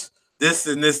sense. This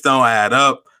and this don't add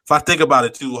up. If I think about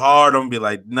it too hard, I'm gonna be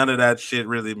like, none of that shit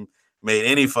really made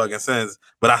any fucking sense.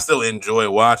 But I still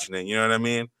enjoy watching it. You know what I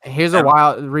mean? Here's a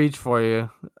wild reach for you.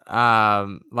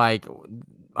 Like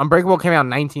Unbreakable came out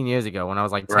 19 years ago when I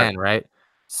was like 10, right?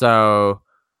 So,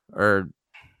 or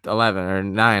 11 or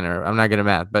 9, or I'm not good at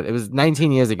math, but it was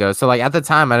 19 years ago. So like at the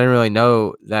time, I didn't really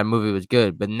know that movie was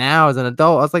good. But now as an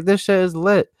adult, I was like, this shit is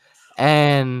lit.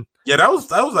 And yeah, that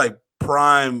was like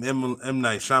prime M.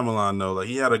 Night Shyamalan though. Like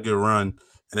he had a good run, and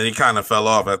then he kind of fell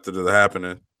off after the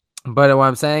happening. But what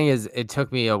I'm saying is, it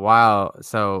took me a while.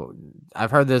 So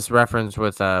I've heard this reference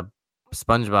with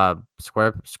SpongeBob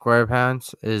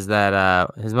SquarePants is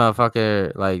that his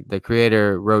motherfucker, like the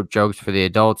creator, wrote jokes for the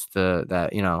adults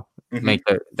make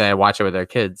they watch it with their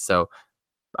kids. So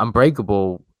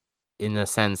Unbreakable in a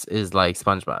sense is like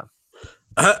SpongeBob.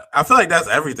 I feel like that's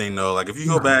everything though. Like if you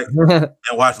go back and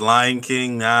watch Lion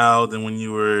King now than when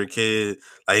you were a kid,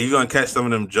 like you're gonna catch some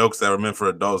of them jokes that were meant for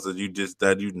adults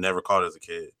that you never caught as a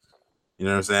kid. You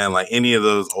know what I'm saying? Like any of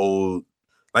those old,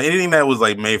 like anything that was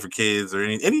like made for kids or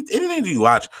anything you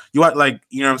watch like,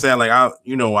 you know what I'm saying? Like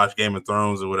watch Game of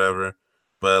Thrones or whatever.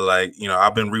 But like,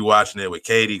 I've been rewatching it with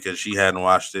Katie because she hadn't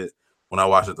watched it when I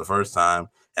watched it the first time.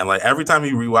 And like every time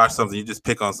you rewatch something, you just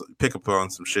pick up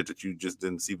on some shit that you just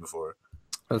didn't see before.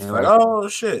 That's like, oh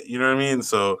shit, you know what I mean?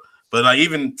 So, but like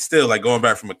even still, like going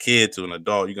back from a kid to an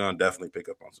adult, you're gonna definitely pick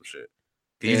up on some shit.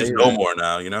 You just know more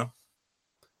now,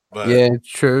 But yeah,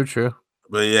 true.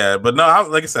 But yeah, but no,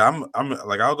 like I said, I'm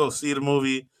like I'll go see the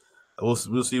movie. We'll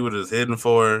see what it's hidden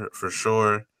for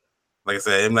sure. Like I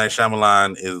said, M. Night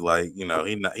Shyamalan is like,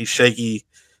 he's shaky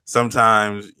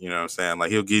sometimes. You know what I'm saying?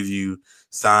 Like he'll give you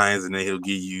signs and then he'll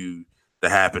give you the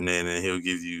happening and he'll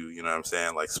give you, you know what I'm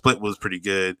saying? Like Split was pretty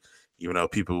good. Even though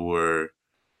people were,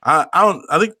 I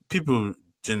think people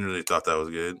generally thought that was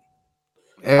good.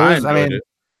 It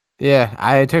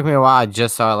took me a while. I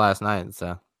just saw it last night,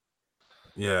 so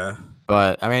yeah.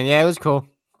 But I mean, yeah, it was cool.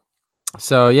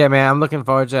 So yeah, man, I'm looking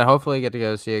forward to it. Hopefully, I get to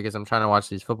go see it because I'm trying to watch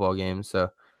these football games. So,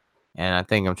 and I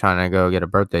think I'm trying to go get a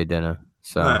birthday dinner.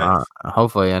 So nice.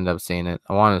 Hopefully, I end up seeing it.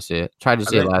 I want to see it. Tried to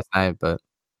see it last night, but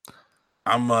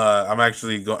I'm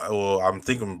actually going. Well, I'm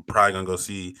thinking I'm probably gonna go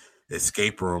see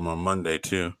Escape Room on Monday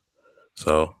too,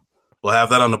 so we'll have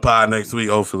that on the pod next week.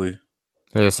 Hopefully,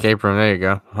 the Escape Room. There you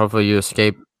go. Hopefully, you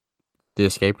escape the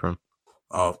Escape Room.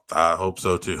 Oh, I hope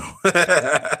so too.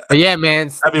 But yeah,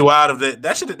 man, that'd be wild if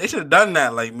they should have done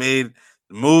that. Like made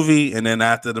the movie, and then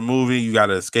after the movie, you got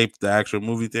to escape the actual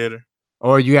movie theater,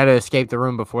 or you got to escape the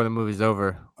room before the movie's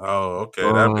over. Oh, okay,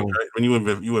 that'd be great. When you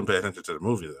wouldn't pay attention to the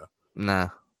movie though. Nah,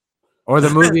 or the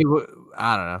movie.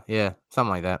 I don't know. Yeah,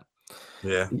 something like that.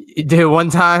 Yeah, dude. One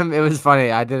time it was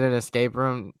funny. I did an escape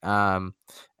room, and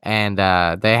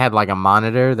they had like a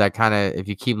monitor that kind of, if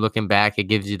you keep looking back, it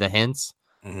gives you the hints.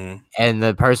 Mm-hmm. And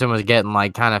the person was getting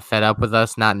like kind of fed up with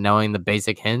us not knowing the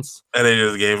basic hints, and they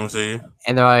just gave them to you.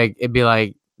 And they're like, it'd be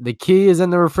like, the key is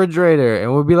in the refrigerator,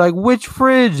 and we'd be like, which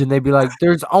fridge? And they'd be like,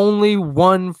 there's only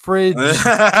one fridge. We're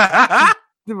like,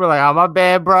 oh, my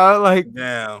bad, bro. Like,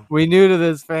 damn, we new to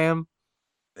this, fam.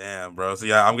 Damn, bro. So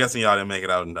yeah, I'm guessing y'all didn't make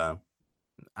it out in time.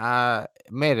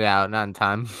 Made it out, not in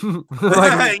time.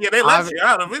 Like, yeah, they left you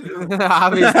out of it.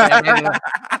 Obviously.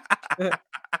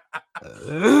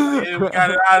 Yeah, we got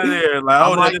it out of there.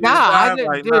 Like, nah,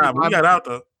 we got out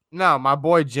though. No, my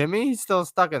boy Jimmy, he's still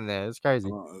stuck in there. It's crazy.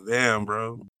 Oh, damn,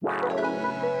 bro.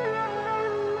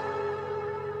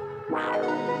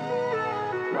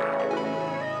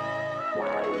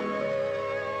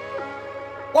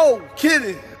 Whoa,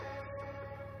 kidding.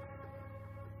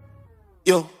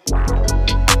 Yo,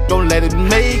 don't let it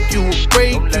make you a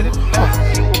break you.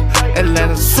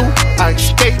 Atlanta suit, I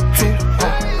escape to.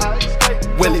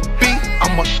 Will it be?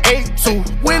 I'm a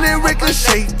A2. When it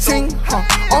ricocheting,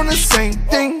 on the same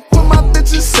thing. When my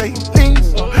bitches say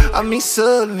things, I mean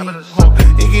suddenly,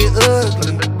 it get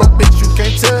ugly. But bitch, you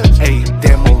can't touch. Hey,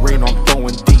 damn, Marine, I'm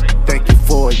throwing deep. Thank you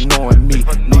for no ignoring me.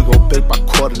 Nigga, babe, I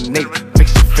coordinate.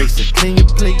 Fix your face and clean your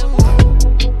plate.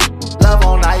 Love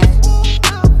on ice.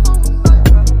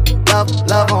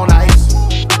 Love on ice.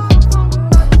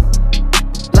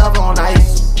 Love on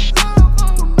ice.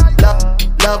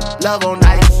 Love on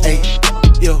ice. Hey,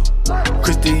 yo,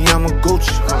 Christy, I'm a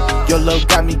Gucci. Your love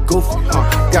got me goofy.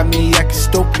 Got me acting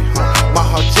stupid. My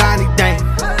heart Johnny Dang.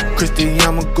 Christy,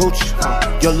 I'm a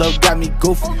Gucci. Your love got me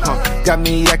goofy. Got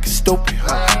me acting stupid.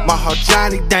 My heart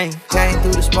Johnny Dang. Came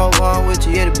through the smoke on with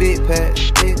you, yeah, the big pack.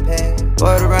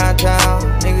 Word around town,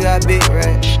 nigga got big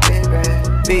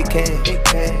racks. Big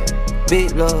cash.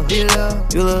 Big love.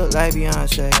 You look like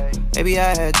Beyonce. Maybe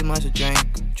I had too much to drink.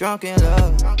 Drunk in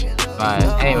love.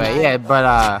 But anyway, yeah. But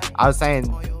I was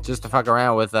saying just to fuck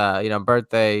around with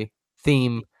birthday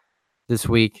theme this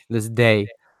week, this day.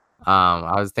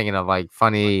 I was thinking of like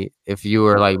funny if you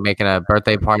were like making a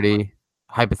birthday party,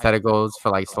 hypotheticals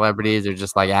for like celebrities or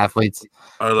just like athletes.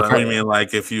 Or like, what do you mean?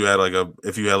 Like if you had like a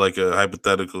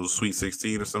hypothetical Sweet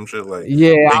 16 or some shit, like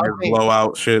Yeah,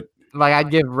 blowout shit. Like I'd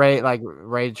give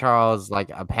Ray Charles like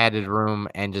a padded room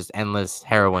and just endless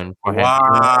heroin for him.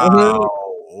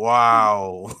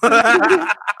 Wow.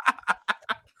 I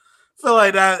feel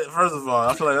like that. First of all,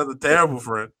 I feel like that's a terrible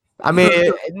friend. I mean,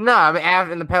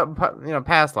 after in the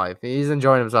past life, he's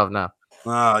enjoying himself now.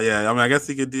 Oh yeah, I mean, I guess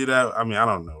he could do that. I mean, I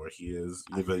don't know where he is,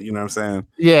 but you know what I'm saying.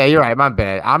 Yeah, you're right. My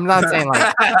bad. I'm not saying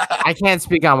like I can't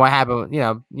speak on what happened.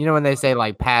 You know when they say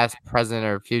like past, present,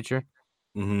 or future.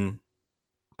 Mm-hmm.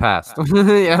 Past. You know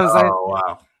what I'm saying? Oh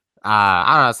wow.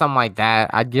 I don't know, something like that.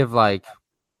 I'd give like,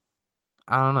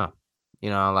 I don't know.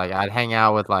 Like I'd hang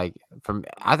out with I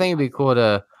think it'd be cool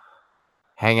to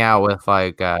hang out with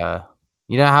like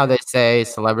you know how they say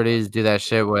celebrities do that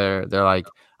shit where they're like,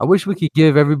 I wish we could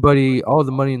give everybody all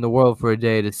the money in the world for a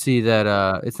day to see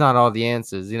that it's not all the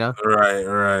answers,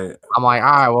 Right. I'm like,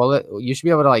 all right, well, you should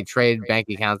be able to like trade bank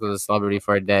accounts with a celebrity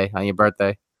for a day on your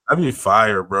birthday. That'd be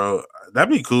fire, bro.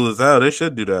 That'd be cool as hell. They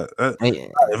should do that.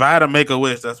 If I had to make a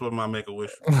wish, that's what my make a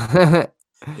wish.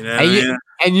 You know what I mean?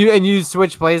 And you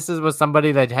switch places with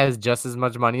somebody that has just as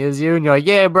much money as you, and you're like,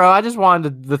 yeah, bro, I just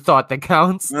wanted the thought that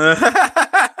counts.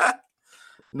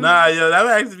 Nah, yo, that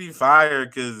would actually be fire.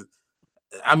 Because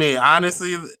I mean,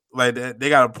 honestly, like they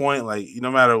got a point. Like, no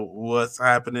matter what's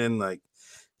happening, like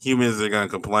humans are gonna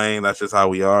complain. That's just how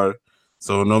we are.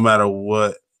 So no matter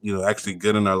what, actually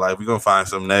good in our life, we're gonna find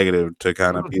some negative to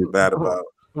kind of be bad about.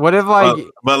 What if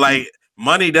but like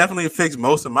money definitely fixed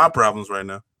most of my problems right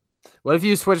now. What if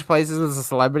you switch places with a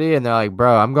celebrity and they're like,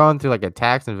 bro, I'm going through like a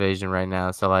tax invasion right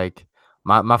now, so like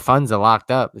my funds are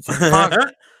locked up. It's like,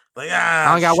 fuck. I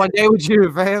only got 1 day with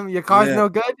you, fam. Your car's no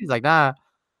good. He's like, nah.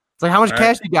 It's like, how much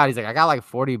cash you got? He's like, I got like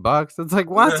 $40. It's like,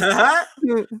 what?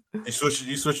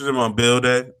 You switching them on bill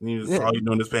day. All you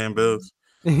doing is paying bills.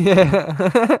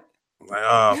 Yeah. Like,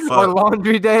 oh fuck. Or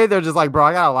laundry day, they're just like, bro,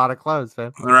 I got a lot of clothes,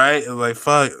 fam. Right? Like,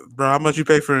 fuck, bro, how much you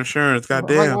pay for insurance?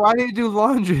 Goddamn. Like, why do you do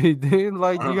laundry, dude?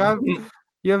 Like,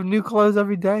 you have new clothes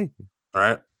every day.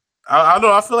 Right? I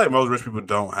know. I feel like most rich people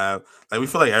don't have. Like, we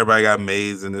feel like everybody got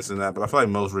maids and this and that, but I feel like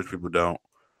most rich people don't.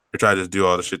 They try to just do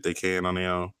all the shit they can on their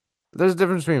own. There's a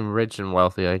difference between rich and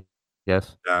wealthy, I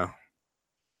guess. Yeah.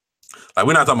 Like,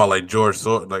 we're not talking about like George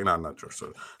Soros, like not George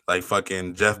Soros, like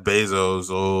fucking Jeff Bezos,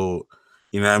 or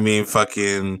you know what I mean,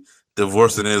 fucking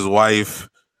divorcing his wife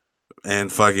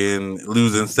and fucking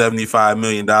losing $75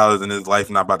 million and his life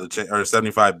not about to change, or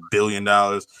 $75 billion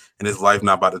and his life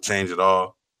not about to change at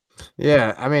all.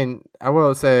 Yeah, I mean, I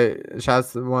will say,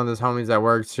 shouts to one of those homies that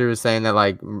works. She was saying that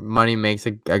like money makes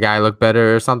a guy look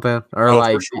better or something, or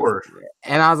like, for sure.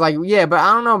 And I was like, yeah, but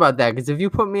I don't know about that, because if you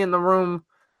put me in the room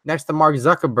next to Mark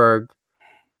Zuckerberg,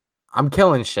 I'm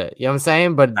killing shit. You know what I'm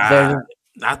saying? But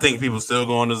I think people still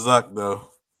going to Zuck though.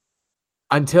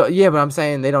 But I'm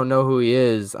saying they don't know who he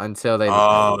is until they.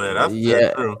 Oh, man, that's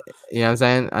true. You know what I'm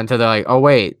saying? Until they're like, oh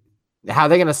wait, how are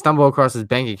they gonna stumble across his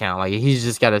bank account? Like, he's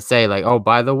just gotta say like, oh,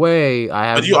 by the way, I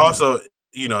have. But you also,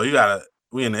 you gotta.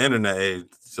 We in the internet age,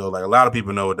 so like a lot of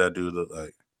people know what that dude look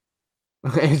like.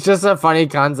 It's just a funny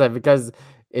concept because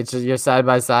it's just you're side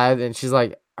by side, and she's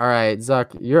like, all right,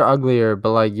 Zuck, you're uglier,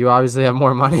 but like you obviously have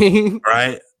more money.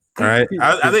 Right.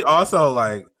 I think also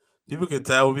like people can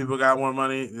tell when people got more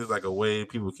money. There's like a way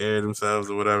people carry themselves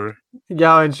or whatever.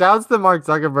 Yo, and shouts to Mark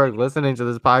Zuckerberg listening to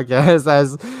this podcast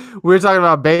as we're talking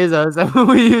about Bezos and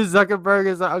we use Zuckerberg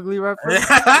as an ugly reference.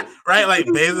 Right? Like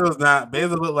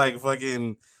Bezos look like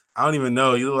fucking, I don't even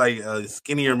know. You look like a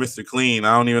skinnier Mr. Clean.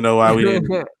 I don't even know why we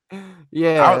didn't.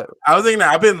 Yeah. I was thinking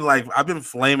that I've been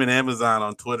flaming Amazon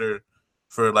on Twitter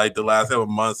for like the last couple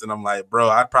months, and I'm like, bro,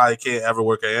 I probably can't ever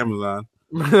work at Amazon.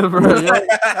 Bro, yeah,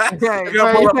 I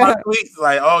got pulled up my tweets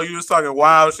like, oh, you was talking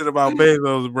wild shit about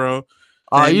Bezos, bro.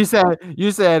 Oh, you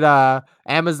said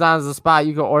Amazon's the spot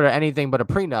you can order anything but a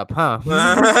prenup, huh?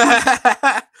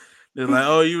 They're like,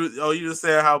 oh, you just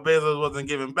said how Bezos wasn't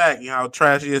giving back, you know, how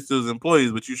trash he is to his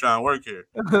employees, but you trying to work here.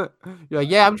 You're like,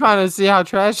 yeah, I'm trying to see how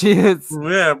trash he is.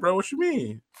 Yeah, bro, what you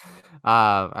mean?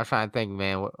 I'm trying to think,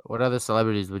 man. What other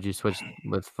celebrities would you switch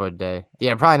with for a day?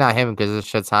 Yeah, probably not him because this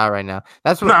shit's hot right now.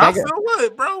 That's what Nah, that, so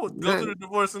what, bro? Go through the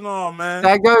divorce and all, man.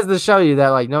 that goes to show you that,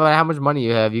 like, no matter how much money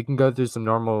you have, you can go through some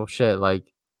normal shit,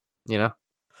 like, you know.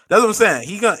 That's what I'm saying.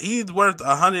 He's worth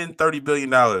 $130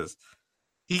 billion.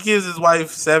 He gives his wife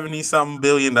 70-something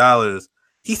 $billion.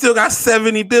 He still got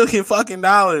 70 billion fucking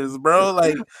dollars, bro.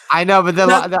 Like, I know, but their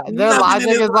logic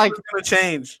is like gonna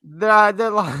change. I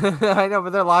know,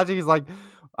 but their logic is like,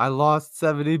 I lost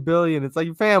 70 billion. It's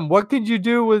like, fam, what could you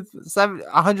do with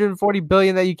 140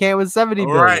 billion that you can't with 70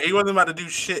 billion? Right, he wasn't about to do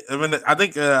shit. I mean, I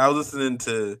think I was listening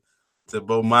to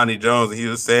Bomani Jones, and he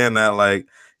was saying that, like,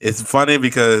 it's funny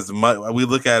because we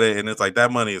look at it and it's like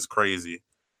that money is crazy.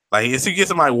 Like, if you get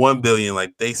somebody 1 billion,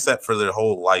 like, they set for their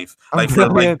whole life, like for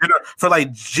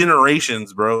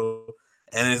generations, bro.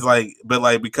 And it's like, but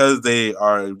like, because they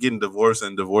are getting divorced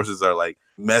and divorces are like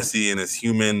messy and there's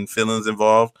human feelings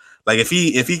involved. Like, if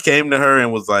he came to her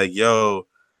and was like, "Yo,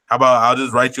 how about I'll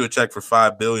just write you a check for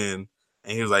 5 billion,"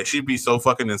 and he was like, she'd be so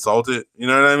fucking insulted. You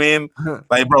know what I mean?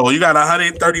 Like, bro, you got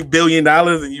 $130 billion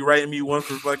and you writing me one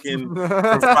for fucking for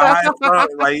 5, bro?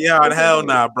 Like, yeah, hell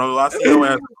nah, bro. I'll see your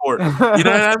ass in court. You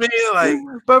know what I mean? Like,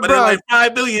 but bro, like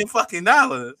 $5 billion fucking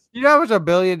dollars. You know how much $1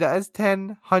 billion is?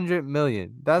 100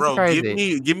 million. That's bro,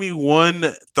 crazy. Give me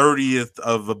 1/30th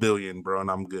of $1 billion, bro,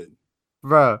 and I'm good.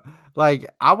 Bro, like,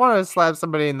 I want to slap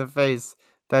somebody in the face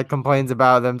that complains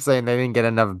about them saying they didn't get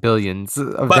enough billions.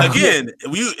 But again,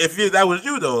 if that was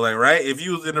you though, like, right? If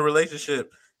you was in a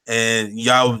relationship and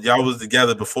y'all was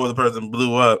together before the person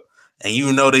blew up, and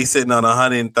you know they sitting on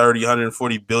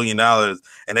 140 billion dollars,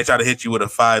 and they try to hit you with a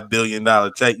 $5 billion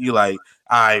check, you like,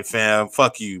 all right, fam,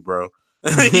 fuck you, bro.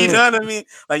 You know what I mean?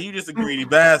 Like, you just a greedy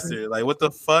bastard. Like, what the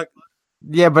fuck?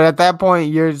 Yeah, but at that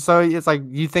point, it's like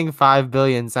you think 5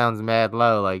 billion sounds mad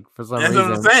low, like, for some reason. That's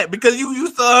what I'm saying, because you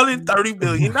used to $130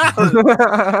 billion. That's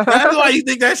why you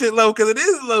think that shit low, because it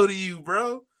is low to you,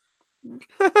 bro.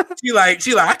 She like,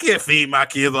 I can't feed my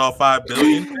kids all 5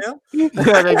 billion. Yeah,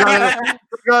 they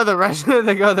go to the restaurant.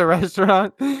 They go to the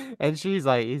restaurant, and he's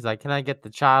like, "Can I get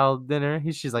the child dinner?"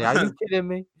 She's like, "Are you kidding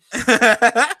me?"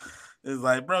 It's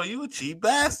like, bro, you a cheap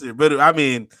bastard. But I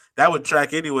mean, that would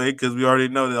track anyway, because we already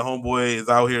know that homeboy is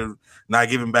out here not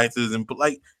giving back to his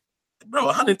like, bro,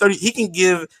 130. He can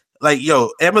give, like,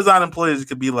 yo, Amazon employees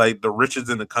could be like the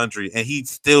richest in the country, and he'd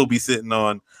still be sitting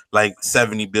on like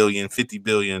 70 billion, 50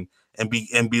 billion, and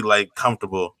be like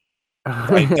comfortable.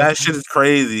 Like, that shit is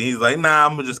crazy. He's like, nah,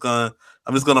 I'm just gonna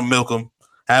milk them.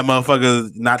 Have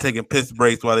motherfuckers not taking piss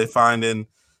breaks while they finding,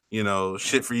 you know,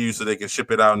 shit for you so they can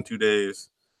ship it out in 2 days.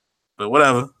 But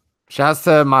whatever. Shouts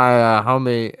to my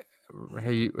homie.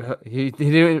 He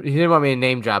didn't want me to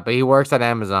name drop, but he works at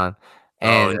Amazon.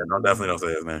 And no, definitely don't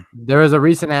say his name. There was a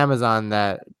recent Amazon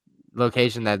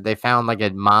location that they found like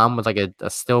a mom with like a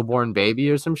stillborn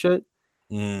baby or some shit.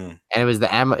 And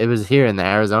it was here in the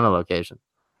Arizona location.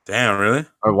 Damn, really?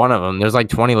 Or one of them. There's like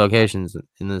 20 locations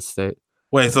in this state.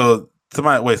 Wait, so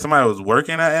somebody was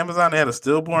working at Amazon. They had a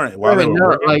stillborn while they were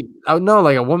working?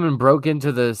 Like a woman broke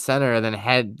into the center and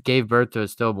then gave birth to a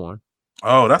stillborn.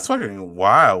 Oh, that's fucking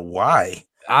wild. Why?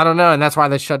 I don't know, and that's why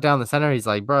they shut down the center. He's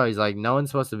like, bro, no one's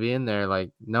supposed to be in there.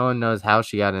 Like, no one knows how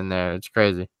she got in there. It's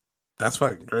crazy. That's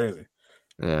fucking crazy.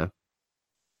 Yeah.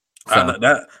 So.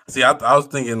 I was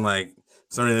thinking like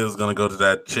somebody was gonna go to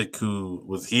that chick who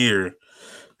was here,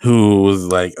 who was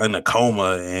like in a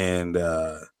coma and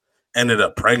ended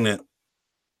up pregnant,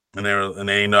 and they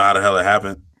didn't know how the hell it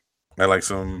happened at like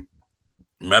some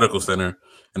medical center,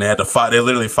 and they had to they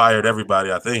literally fired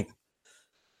everybody, I think.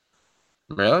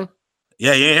 Really?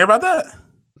 Yeah, you didn't hear about that?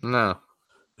 No.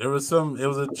 It was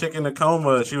a chick in a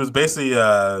coma. She was basically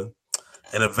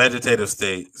in a vegetative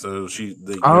state. So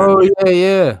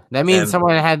yeah. That means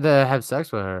someone had to have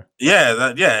sex with her. Yeah,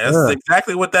 that's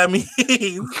exactly what that means.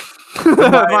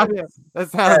 That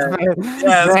sounds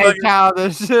very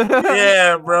childish.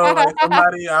 Yeah, bro. Like,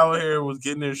 somebody out here was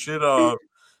getting their shit off.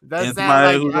 And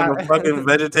somebody who's in a fucking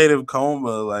vegetative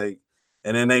coma, like,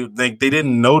 and then they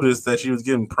didn't notice that she was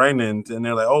getting pregnant, and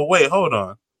they're like, "Oh wait, hold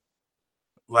on."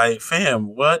 Like,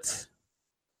 fam, what?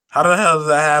 How the hell does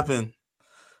that happen?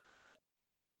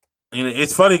 You know,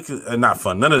 it's funny, not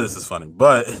fun. None of this is funny,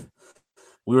 but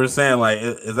we were saying, like,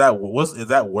 is that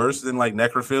worse than like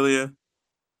necrophilia?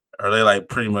 Or are they like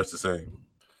pretty much the same?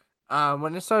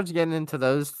 When it starts getting into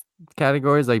those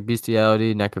categories like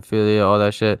bestiality, necrophilia, all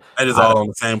that shit, That is all on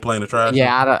the same plane of trash.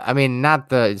 yeah, I mean, not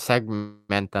the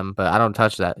segment them, but I don't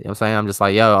touch that. You know what I'm saying? I'm just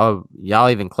like, yo, oh, y'all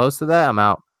even close to that? I'm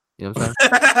out. You know what I'm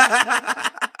saying?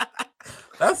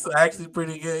 That's actually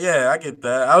pretty good. Yeah, I get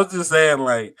that. I was just saying,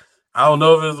 like, I don't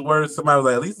know if it's worse. Somebody was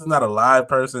like, at least it's not a live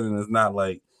person and it's not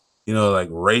like, like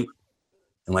rape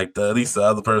and like at least the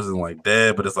other person like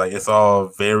dead, but it's like it's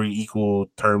all very equal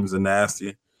terms of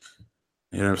nasty.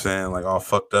 You know what I'm saying? Like all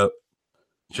fucked up.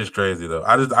 It's just crazy though.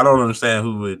 I don't understand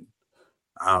who would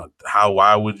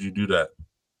why would you do that?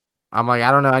 I'm like,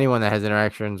 I don't know anyone that has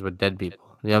interactions with dead people.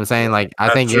 You know what I'm saying? Like, I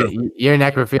That's think true. you're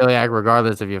necrophiliac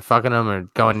regardless if you're fucking them or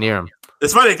going near them.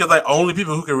 It's funny because like only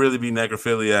people who can really be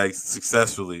necrophiliacs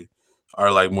successfully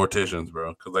are like morticians,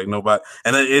 bro. Because like nobody,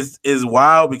 and it's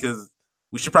wild because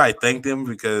we should probably thank them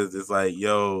because it's like,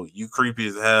 yo, you creepy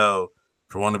as hell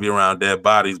for wanting to be around dead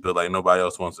bodies, but like nobody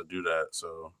else wants to do that.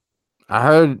 So I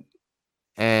heard,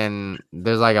 and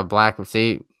there's like a black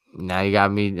seat. Now you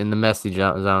got me in the messy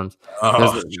zones.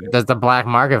 There's the black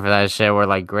market for that shit where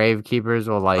like grave keepers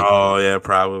will like yeah,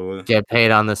 probably get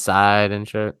paid on the side and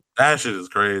shit. That shit is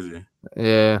crazy.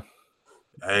 Yeah.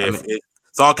 Hey,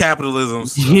 it's all capitalism.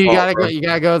 You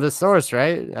gotta go to the source,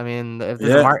 right? I mean, if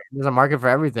there's a market for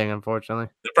everything, unfortunately.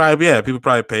 People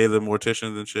probably pay the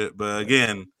morticians and shit. But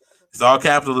again, it's all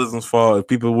capitalism's fault. If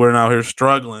people weren't out here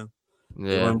struggling,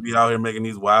 they wouldn't be out here making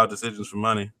these wild decisions for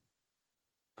money,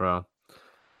 bro.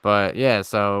 But yeah,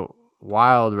 so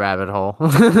wild rabbit hole.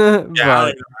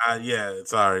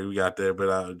 Sorry, we got there, but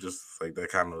I just like that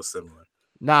kind of was similar.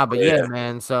 Nah, but yeah,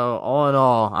 man. So all in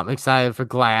all, I'm excited for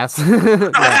Glass.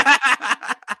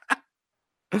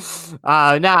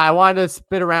 I wanted to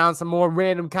spit around some more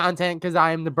random content because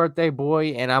I am the birthday boy,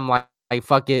 and I'm like,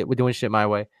 fuck it, we're doing shit my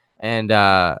way. And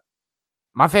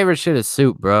my favorite shit is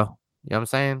soup, bro. You know what I'm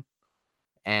saying?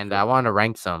 And I want to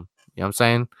rank some. You know what I'm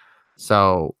saying?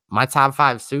 So my top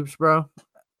 5 soups, bro,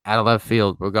 out of left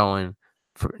field, we're going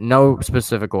for no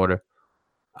specific order.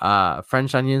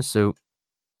 French onion soup.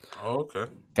 Oh, okay.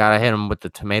 Gotta hit them with the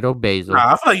tomato basil.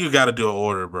 I feel like you gotta do an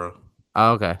order, bro.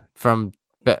 Oh, okay. All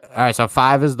right, so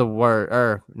 5 is the word,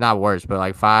 or not worst, but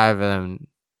like 5, and then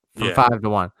from 5 to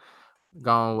 1,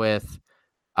 going with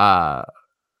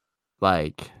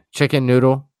like chicken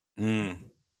noodle.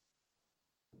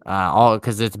 All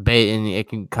because it's bait and it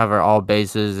can cover all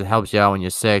bases. It helps you out when you're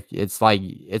sick. It's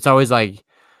always like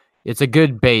it's a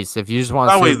good base if you just want.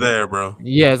 It's always there, bro.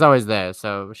 Yeah, it's always there.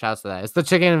 So shouts to that. It's the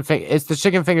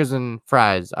chicken fingers and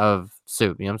fries of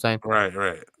soup. You know what I'm saying?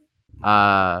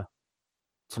 Right.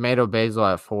 Tomato basil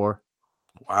at 4.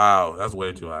 Wow, that's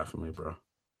way too high for me, bro.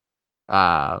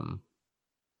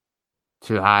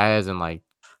 Too high as in like.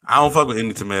 I don't fuck with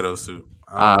any tomato soup.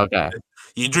 Okay.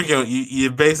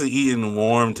 You're basically eating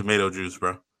warm tomato juice,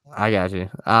 bro. I got you.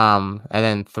 And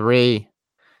then 3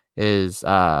 is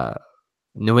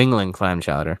New England clam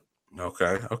chowder.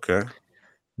 Okay.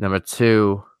 Number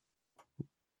 2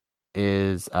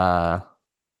 is did I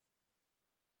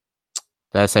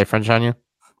say French onion?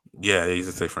 Yeah, you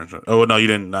should say French onion. Oh no, you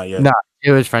didn't. Not yet. No,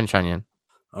 it was French onion.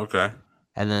 Okay.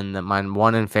 And then my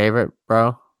one and favorite,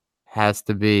 bro, has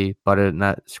to be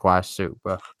butternut squash soup,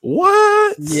 bro.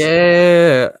 What?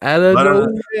 Yeah, I don't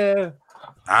know.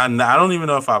 I don't even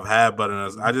know if I've had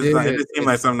butternut. It just seemed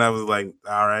like something that was like,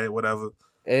 all right, whatever.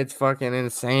 It's fucking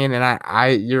insane,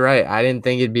 and you're right. I didn't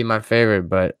think it'd be my favorite,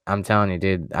 but I'm telling you,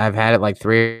 dude, I've had it like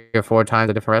 3 or 4 times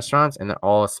at different restaurants, and they're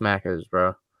all smackers,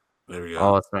 bro. There we go.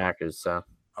 All smackers. So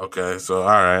okay, so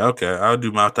all right, okay, I'll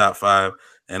do my top 5,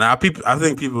 and I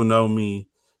think people know me,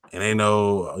 and they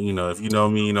know, if you know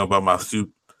me, you know about my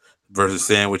soup versus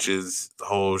sandwiches, the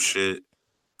whole shit.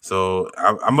 So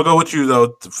I'm gonna go with you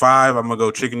though. 5, I'm gonna go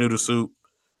chicken noodle soup.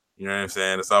 You know what I'm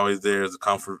saying? It's always there as a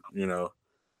comfort,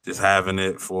 just having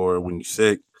it for when you're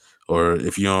sick, or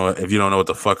if you don't know what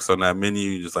the fuck's on that menu,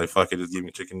 you just like fuck it, just give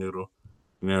me chicken noodle.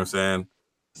 You know what I'm saying?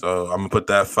 So I'm gonna put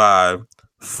that 5.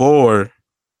 4,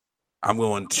 I'm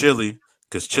going chili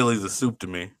because chili's a soup to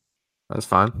me. That's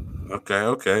fine. Okay.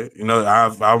 I didn't know if I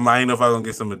was gonna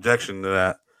get some objection to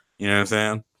that. You know what I'm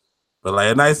saying? But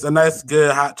like a nice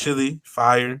good hot chili,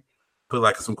 fire. Put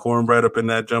like some cornbread up in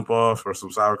that jump off or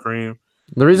some sour cream.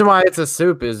 The reason why it's a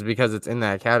soup is because it's in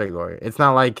that category. It's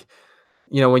not like,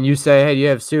 when you say, hey, do you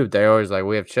have soup? They're always like,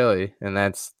 we have chili, and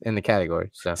that's in the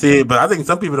category. So see, but I think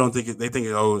some people don't think it. They think,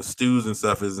 stews and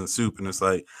stuff isn't soup, and it's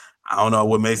like, I don't know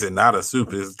what makes it not a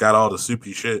soup. It's got all the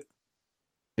soupy shit.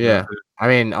 Yeah. I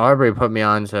mean, Aubrey put me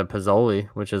on to Pozzoli,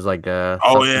 which is like a.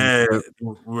 Oh, yeah.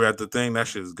 We were at the thing. That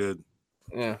shit is good.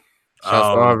 Yeah.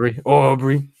 Shouts to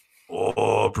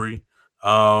Aubrey.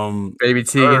 Baby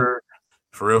Tegan.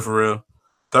 For real, for real.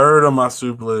 Third on my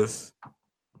soup list,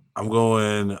 I'm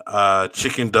going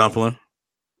chicken dumpling.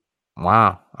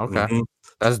 Wow. Okay. Mm-hmm.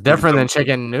 That's different than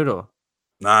chicken noodle.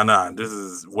 Nah. This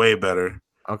is way better.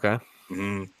 Okay.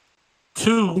 Mm-hmm.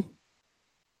 2,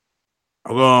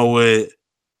 I'm going with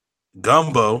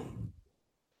gumbo.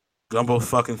 Gumbo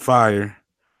fucking fire.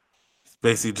 It's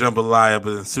basically jambalaya,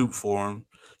 but in soup form.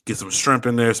 Get some shrimp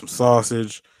in there, some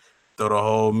sausage. Throw the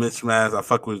whole mismatch. I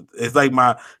fuck with. It's like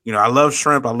I love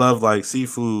shrimp. I love like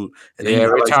seafood, and then Yeah,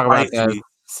 I we like talk about that spicy.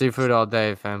 seafood all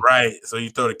day, fam. Right. So you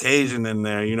throw the Cajun in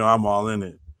there. I'm all in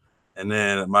it. And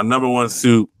then my number one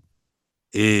soup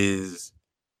is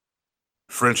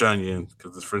French onion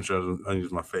because this French onion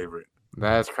is my favorite.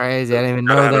 That's crazy. I didn't even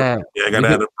know that. I gotta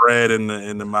have the bread and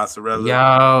the mozzarella.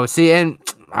 Yo, see, and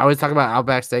I always talk about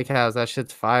Outback Steakhouse. That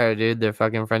shit's fire, dude. Their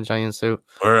fucking French onion soup.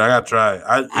 Or I gotta try it.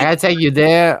 I gotta take you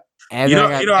there, and then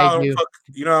I gotta take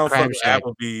you. I don't fuck Crab with Shack.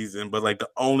 Applebee's, but like the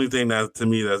only thing that to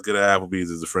me that's good at Applebee's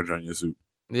is the French onion soup.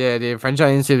 Yeah, dude, French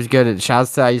onion soup is good.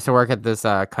 Shouts to I used to work at this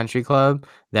country club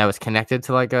that was connected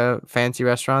to like a fancy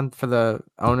restaurant for the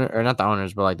owner, or not the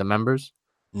owners, but like the members.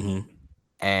 Mm-hmm.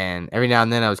 And every now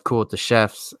and then I was cool with the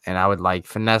chefs, and I would like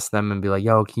finesse them and be like,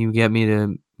 "Yo, can you get me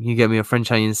a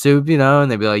French onion soup?" And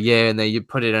they'd be like, "Yeah," and then you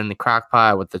put it in the crock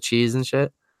pot with the cheese and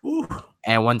shit. Ooh.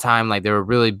 And one time, like, they were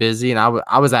really busy, and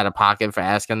I was out of pocket for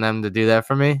asking them to do that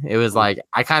for me. It was like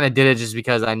I kind of did it just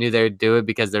because I knew they would do it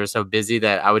because they were so busy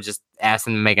that I would just ask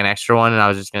them to make an extra one, and I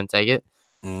was just gonna take it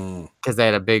because they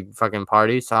had a big fucking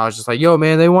party. So I was just like, "Yo,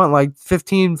 man, they want like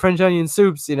 15 French onion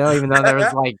soups," even though there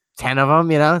was like 10 of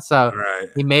them. So Right.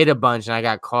 he made a bunch, and I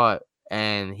got caught,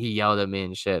 and he yelled at me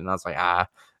and shit, and I was like, "Ah,"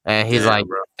 and he's Damn,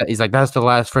 like, "That's the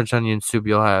last French onion soup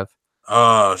you'll have."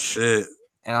 Oh shit.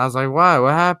 And I was like, "Why?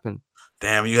 What happened?"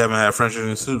 Damn, you haven't had French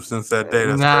onion soup since that day.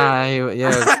 That's Nah, crazy.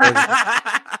 yeah, it was crazy.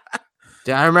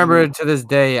 Dude, I remember to this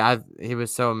day, he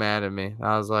was so mad at me.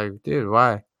 I was like, "Dude,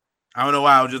 why?" I don't know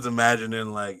why. I was just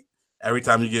imagining like every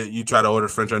time you try to order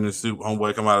French onion soup,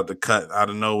 homeboy come out of the cut out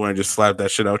of nowhere and just slap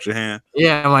that shit out your hand.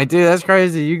 Yeah, I'm like, dude, that's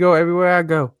crazy. You go everywhere I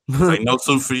go. It's like no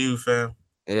soup for you, fam.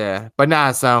 Yeah, but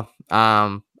nah. So,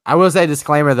 I will say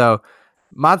disclaimer though,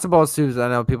 matzo ball soups. I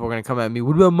know people are gonna come at me.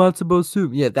 What about matzo ball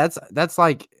soup? Yeah, that's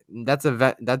like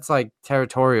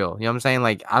territorial. You know what I'm saying?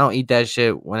 Like, I don't eat that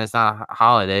shit when it's not a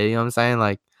holiday. You know what I'm saying?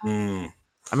 Like,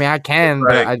 I mean, I can,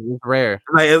 but it's rare.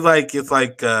 It's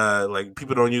like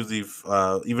people don't usually,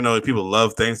 even though people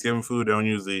love Thanksgiving food, they don't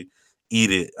usually eat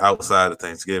it outside of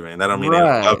Thanksgiving. That don't mean they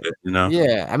don't love it,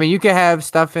 Yeah, I mean, you can have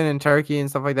stuffing and turkey and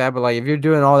stuff like that, but like if you're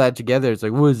doing all that together, it's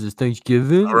like, what is this,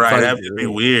 Thanksgiving? All right, like, that'd be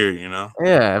weird,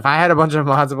 Yeah, if I had a bunch of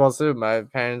matzo ball soup, my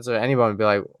parents or anyone would be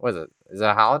like, "What is it? Is it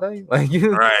a holiday?" Like,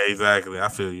 right, exactly. I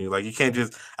feel you. Like, you can't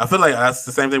just. I feel like that's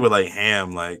the same thing with like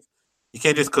ham. Like, you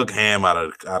can't just cook ham out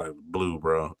of blue,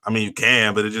 bro. I mean, you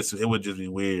can, but it would just be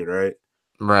weird, right?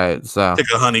 Right. So take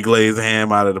a honey glazed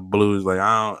ham out of the blue. Like,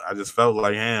 I just felt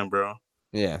like ham, bro.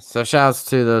 Yeah. So shouts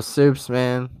to those soups,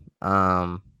 man.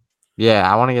 Yeah,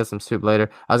 I want to get some soup later.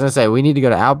 I was gonna say we need to go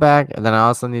to Outback, and then I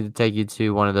also need to take you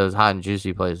to one of those hot and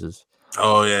juicy places.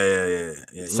 Oh yeah.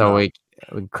 So we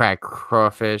crack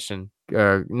crawfish and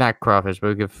not crawfish, but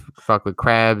we could fuck with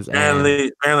crabs.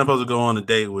 Apparently, I'm supposed to go on a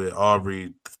date with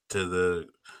Aubrey to the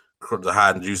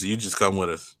hot and juicy. You just come with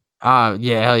us.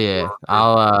 Yeah, hell yeah.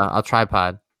 I'll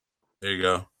tripod. There you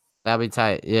go. That'd be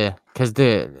tight. Yeah, cause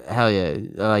dude, hell yeah.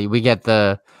 Like we get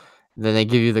then they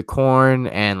give you the corn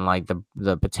and like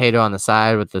the potato on the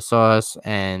side with the sauce,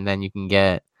 and then you can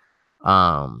get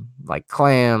like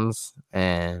clams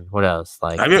and what else,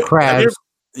 like crabs.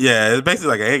 Yeah, it's basically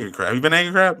like an angry crab. Have you been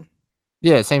angry crab?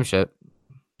 Yeah, same shit.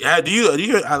 Yeah, do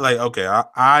you I like, okay,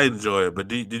 I enjoy it, but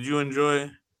did you enjoy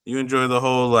the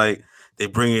whole, like, they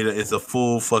bring it's a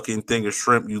full fucking thing of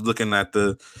shrimp. You looking at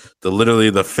the literally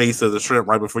the face of the shrimp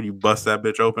right before you bust that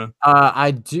bitch open?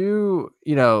 I do,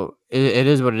 it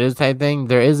is what it is type thing.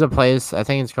 There is a place, I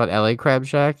think it's called LA Crab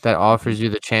Shack, that offers you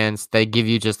the chance. They give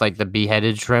you just like the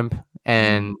beheaded shrimp,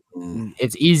 and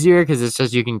it's easier because it's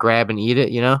just you can grab and eat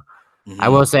it, I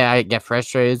will say I get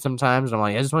frustrated sometimes. I'm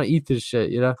like, I just want to eat this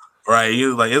shit, Right,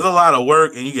 you like, it's a lot of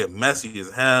work and you get messy as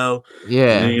hell.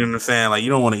 Yeah, you know what I'm saying? Like, you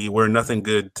don't want to wear nothing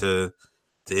good to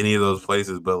any of those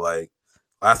places, but like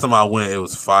last time I went, it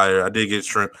was fire. I did get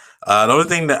shrimp. The only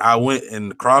thing that I went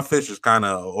and crawfish is kind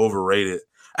of overrated.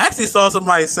 I actually saw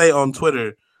somebody say on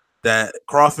Twitter that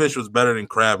crawfish was better than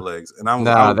crab legs, and I was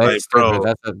like, bro,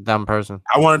 that's a dumb person.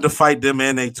 I wanted to fight them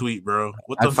and they tweet, bro.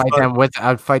 I'd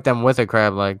fight them with a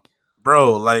crab leg,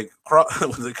 bro. Like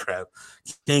with a crab,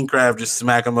 king crab, just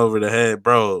smack them over the head,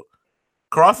 bro.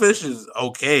 Crawfish is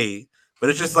okay, But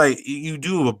it's just like you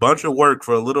do a bunch of work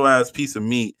for a little ass piece of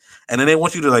meat, and then they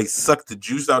want you to like suck the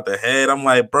juice out the head. I'm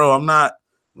like, bro, I'm not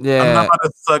Yeah. about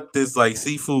to suck this like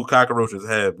seafood cockroach's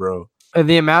head, bro. And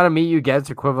the amount of meat you get is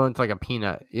equivalent to like a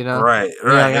peanut, you know? Right.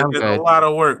 You're like, I'm It's good. a lot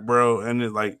of work, bro. And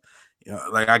it's like,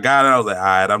 like I got it. I was like, all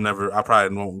right, I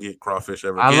probably won't get crawfish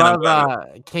ever again. I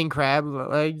love king crab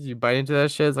legs. You bite into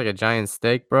that shit, it's like a giant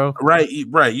steak, bro. Right.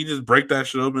 You just break that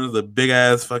shit open. It's a big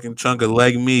ass fucking chunk of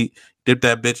leg meat. Dip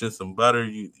that bitch in some butter.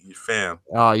 You fam.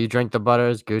 Oh, you drink the butter,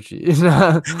 it's Gucci.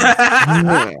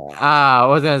 I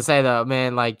was gonna say though,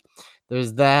 man, like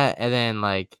there's that, and then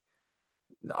like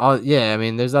I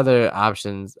mean, there's other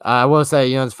options. I will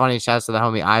say, it's funny. Shouts to the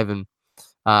homie Ivan.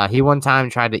 He one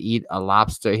time tried to eat a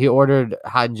lobster. He ordered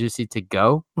hot and juicy to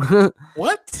go.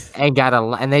 What?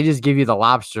 And they just give you the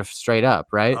lobster straight up,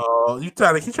 right? Oh, he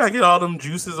trying to get all them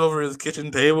juices over his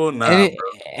kitchen table? Nah,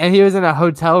 and he was in a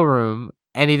hotel room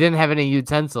and he didn't have any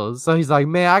utensils. So he's like,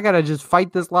 man, I gotta just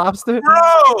fight this lobster.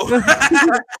 Bro.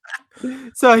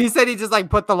 So he said he just like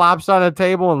put the lobster on a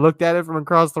table and looked at it from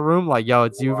across the room, like, yo,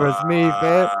 it's you versus me,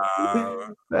 man.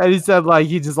 And he said like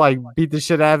he just like beat the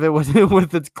shit out of it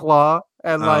with its claw.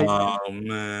 And like, oh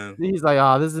man, he's like,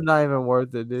 oh, this is not even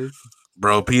worth it, dude.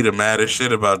 Bro, Peter mad as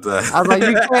shit about that. I was like,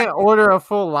 you can't order a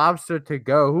full lobster to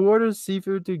go. Who orders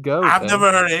seafood to go? I've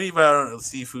never heard anybody order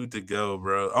seafood to go,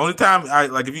 bro. Only time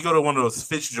if you go to one of those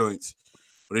fish joints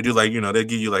where they do like, they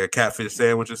give you like a catfish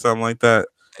sandwich or something like that.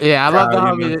 Yeah, I love the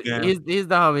homie. He's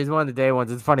the homie. He's one of the day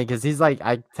ones. It's funny because he's like,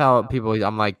 I tell people,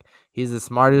 I'm like, he's the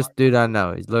smartest dude I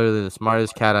know. He's literally the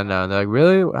smartest cat I know. And they're like,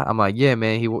 really? I'm like, yeah,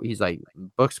 man. He's like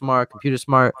book smart, computer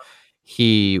smart.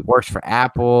 He works for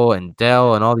Apple and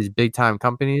Dell and all these big time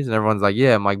companies. And everyone's like,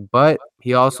 yeah. I'm like, but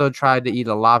he also tried to eat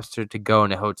a lobster to go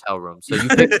in a hotel room. So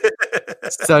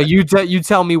you you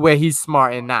tell me where he's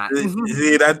smart and not.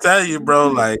 See, I tell you, bro,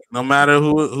 like no matter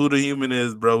who the human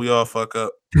is, bro, we all fuck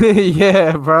up.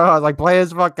 Yeah, bro. I was like,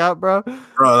 players fuck up, bro.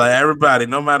 Bro, like everybody,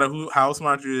 no matter how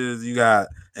smart you is, you got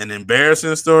an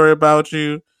embarrassing story about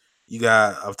you. You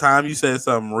got a time you said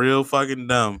something real fucking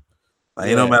dumb.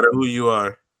 Like it don't matter who you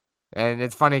are. And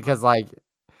it's funny because like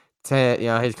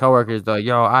his coworkers like,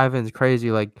 yo, Ivan's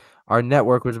crazy. Like our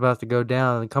network was about to go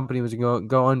down, the company was gonna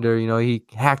go under. He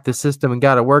hacked the system and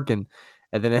got it working.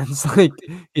 And then it's like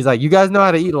he's like, you guys know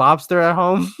how to eat lobster at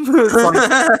home?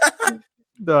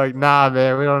 They're like, nah,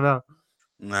 man, we don't know.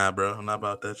 Nah, bro, I'm not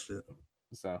about that shit.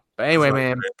 So, but anyway,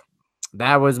 man,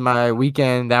 that was my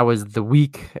weekend. That was the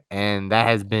week, and that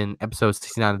has been episode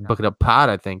 69 of Book It Up Pod,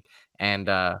 I think. And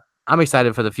I'm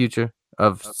excited for the future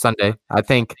of Sunday. I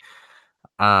think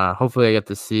hopefully I get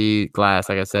to see Glass.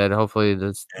 Like I said, hopefully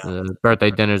the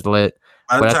birthday dinner's lit.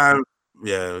 By the time,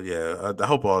 I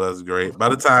hope all that's great. By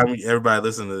the time everybody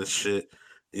listen to this shit,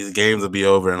 these games will be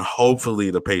over, and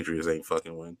hopefully the Patriots ain't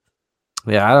fucking win.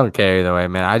 Yeah, I don't care either way,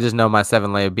 man. I just know my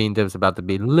 7-layer bean dip's about to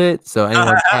be lit. So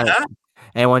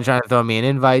anyone trying to throw me an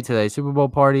invite to the Super Bowl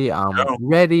party, I'm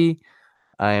ready.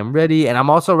 I am ready, and I'm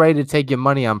also ready to take your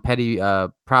money on petty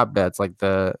prop bets like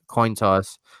the coin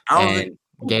toss and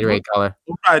Gatorade color.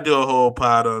 We'll probably do a whole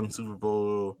pod on Super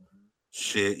Bowl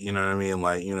shit. You know what I mean?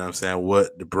 Like, you know what I'm saying?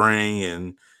 What to bring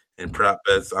and prop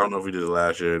bets. I don't know if we did it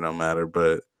last year. It don't matter,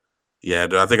 but yeah,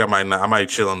 dude, I think I might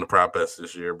chill on the prop bets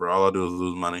this year, bro. All I do is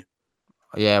lose money.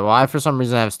 Yeah, well, I for some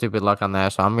reason have stupid luck on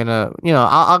that, so I'm gonna,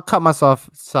 I'll cut myself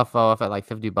off at like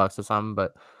 $50 or something,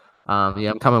 but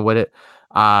I'm coming with it.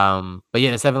 But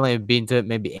yeah, the 7-layer bean dip,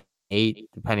 maybe 8,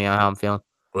 depending on how I'm feeling.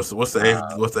 What's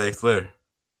the eighth layer?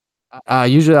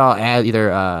 Usually I'll add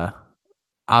either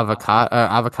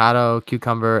avocado,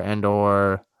 cucumber, and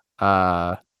or what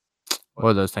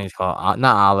are those things called?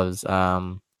 Not olives.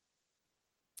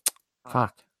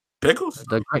 Fuck. Pickles?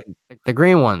 The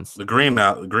green ones. The green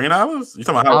olives? You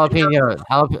talking about jalapeno?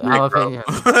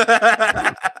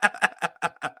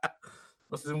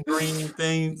 What's them green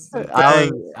things? I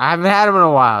haven't had them in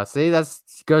a while. See, that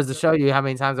goes to show you how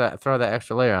many times I throw that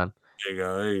extra layer on.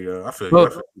 There you go. I feel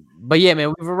you. But yeah,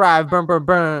 man, we've arrived. Burn, burn,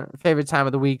 burn. Favorite time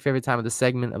of the week. Favorite time of the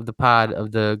segment of the pod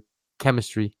of the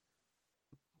chemistry.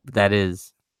 That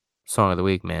is song of the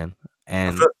week, man.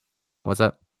 And what's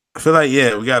up? I feel like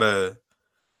we gotta.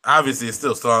 Obviously, it's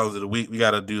still songs of the week. We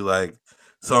gotta do like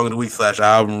song of the week /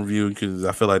 album review because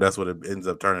I feel like that's what it ends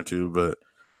up turning to. But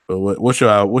what's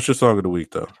your song of the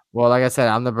week though? Well, like I said,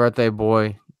 I'm the birthday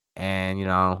boy, and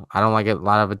I don't like a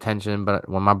lot of attention. But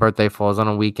when my birthday falls on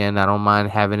a weekend, I don't mind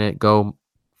having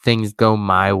things go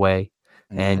my way.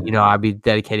 And I'll be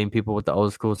dedicating people with the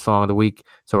old school song of the week.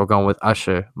 So we're going with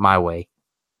Usher, My Way.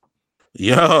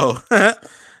 Yo. Wait,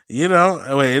 you don't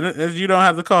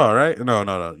have the call, right?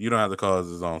 No. You don't have the call as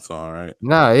his own song, right?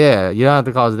 No, yeah. You don't have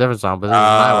to call it a different song, but this is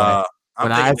My Way. I'm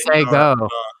When I thinking that you say don't have to go,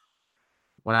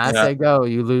 when I Yeah. say go,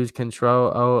 you lose control.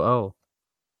 Oh.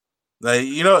 Like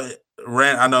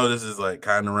I know this is like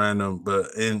kind of random,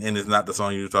 but and it's not the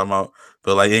song you were talking about.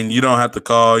 But like, and you don't have to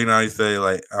call. You know how you say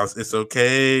like, "It's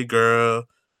okay, girl.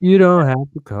 You don't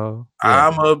have to call. Yeah.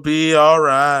 I'ma be all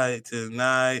right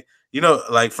tonight."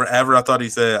 Like forever, I thought he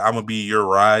said, "I'm gonna be your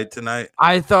ride tonight."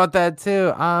 I thought that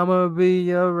too. I'ma be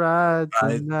your ride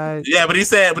Right? tonight. Yeah, but he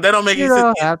said, but that don't make You any sense.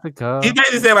 don't have to He call.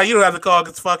 basically said like, "You don't have to call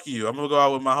because fuck you. I'm gonna go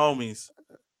out with my homies."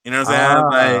 You know what I'm saying?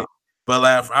 Oh, Like, but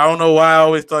like, I don't know why I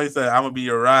always thought he said, "I'm gonna be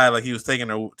your ride," like he was taking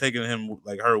him,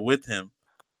 like her with him.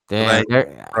 But damn.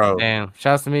 like, bro. Damn.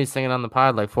 Shouts to me singing on the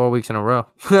pod like 4 weeks in a row.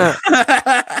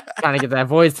 Trying to get that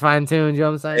voice fine tuned, you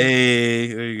know what I'm saying? Hey,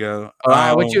 there you go. All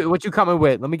right, what you coming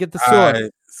with? Let me get the All sword.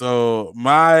 right. So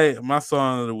my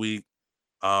song of the week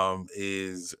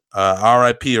is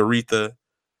R.I.P. Aretha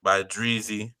by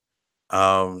Dreezy.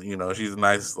 She's a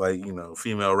nice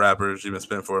female rapper. She's been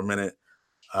spinning for a minute.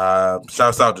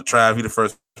 Shouts out to Trav. He the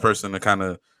first person to kind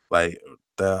of like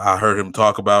I heard him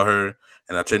talk about her,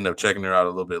 and I ended up checking her out a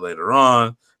little bit later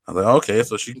on. I was like, okay,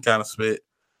 so she can kind of spit,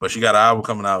 but she got an album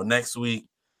coming out next week.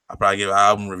 I'll probably give an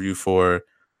album review for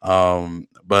her.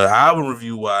 But album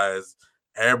review wise,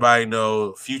 everybody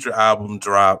know Future album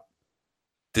drop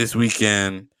this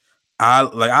weekend. I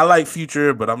like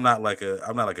Future, but I'm not like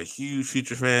a huge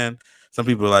Future fan. Some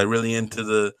people are like really into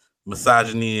the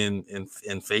misogyny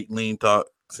and fake lean talk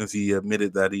since he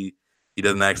admitted that he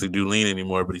doesn't actually do lean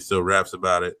anymore, but he still raps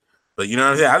about it. But you know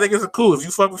what I'm saying? I think it's cool. If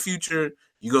you fuck with Future,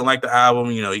 you gonna like the album.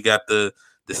 He got the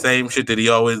same shit that he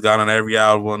always got on every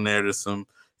album on there. There's some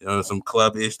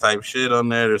club-ish type shit on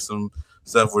there. There's some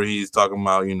stuff where he's talking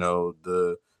about,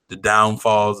 the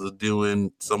downfalls of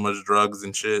doing so much drugs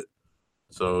and shit.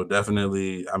 So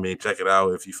definitely, check it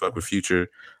out if you fuck with Future.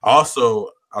 Also,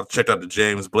 I'll check out the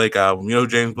James Blake album. You know who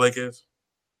James Blake is?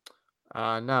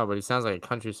 No, but he sounds like a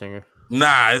country singer.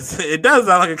 Nah, it does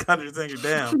sound like a country singer.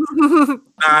 Damn.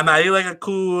 Nah, he like a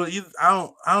cool.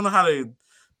 I don't know how to.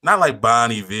 Not like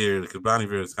Bonnie Veer, because Bonnie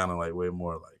Veer is kind of like way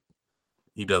more like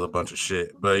he does a bunch of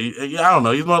shit. But I don't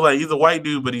know. He's more like he's a white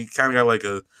dude, but he kind of got like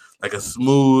a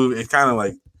smooth. It's kind of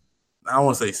like I don't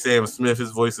want to say Sam Smith.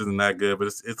 His voice isn't that good, but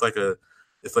it's like a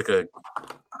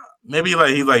maybe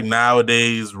like he's like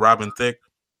nowadays Robin Thicke.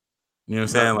 You know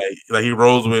what I'm saying? Like he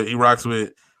rocks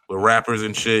with rappers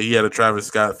and shit. He had a Travis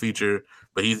Scott feature,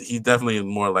 but he's definitely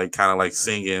more like kind of like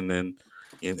singing and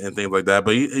things like that.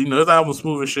 But his album's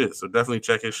smooth as shit, so definitely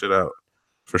check his shit out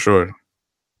for sure.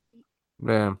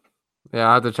 Damn. Yeah,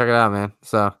 I'll have to check it out, man.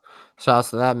 So,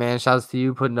 shouts to that, man. Shouts to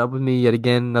you putting up with me yet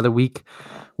again another week.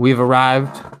 We've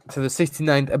arrived to the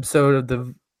 69th episode of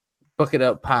the Bucket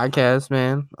Up podcast,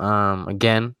 man.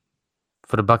 Again,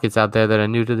 for the buckets out there that are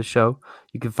new to the show,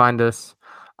 you can find us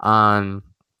on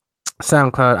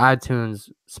SoundCloud, iTunes,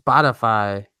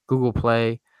 Spotify, Google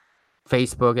Play,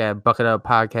 Facebook at Bucket Up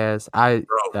Podcast.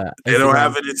 They don't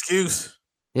have an excuse.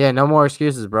 Yeah, no more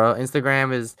excuses, bro.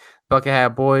 Instagram is Bucket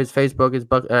Hat Boys. Facebook is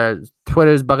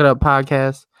Twitter is Bucket Up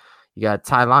Podcast. You got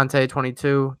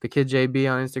Tylante22, the Kid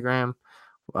JB on Instagram.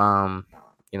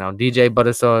 DJ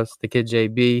Buttersauce, the Kid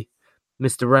JB,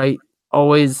 Mr. Right.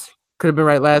 Always could have been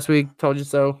right last week. Told you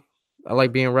so. I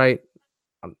like being right.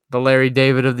 I'm the Larry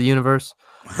David of the universe.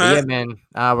 But yeah, man.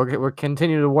 We're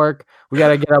continuing to work. We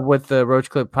gotta get up with the Roach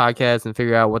Clip podcast and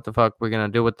figure out what the fuck we're gonna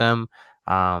do with them.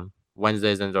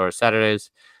 Wednesdays and or Saturdays.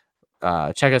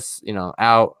 Check us,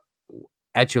 out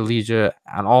at your leisure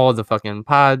on all of the fucking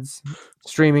pods,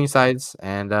 streaming sites.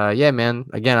 And yeah, man.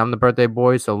 Again, I'm the birthday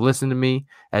boy, so listen to me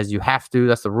as you have to.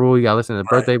 That's the rule. You gotta listen to the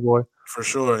birthday boy. For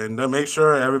sure. And make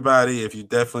sure everybody, if you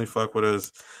definitely fuck with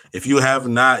us, if you have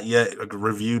not yet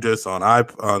reviewed us on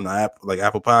like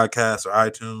Apple Podcasts or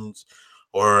iTunes,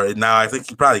 or now I think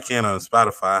you probably can on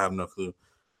Spotify. I have no clue.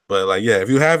 But like, yeah, if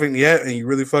you haven't yet and you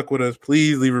really fuck with us,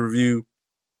 please leave a review.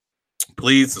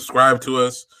 Please subscribe to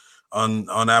us on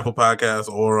Apple Podcasts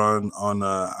or on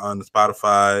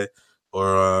Spotify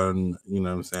or on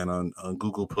on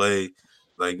Google Play.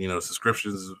 Like,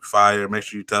 subscriptions fire. Make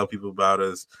sure you tell people about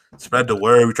us. Spread the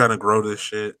word. We're trying to grow this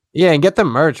shit. Yeah, and get the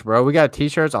merch, bro. We got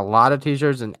t-shirts, a lot of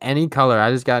t-shirts in any color. I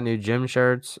just got new gym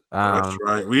shirts. That's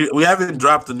right. We haven't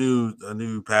dropped a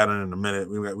new pattern in a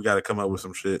minute. We got to come up with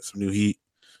some shit, some new heat.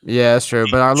 Yeah, that's true.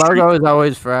 But our logo is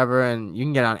always forever, and you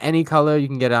can get on any color. You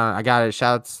can get on. I got it.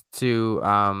 Shouts to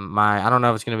I don't know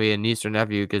if it's gonna be a niece or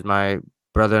nephew because my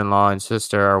brother-in-law and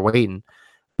sister are waiting.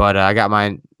 But I got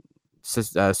my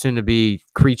soon-to-be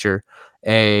creature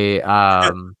a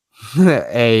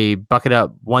a bucket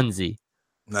up onesie.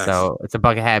 Nice. So it's a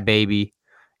bucket hat baby.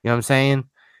 You know what I'm saying?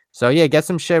 So yeah, get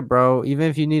some shit, bro. Even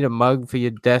if you need a mug for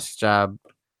your desk job,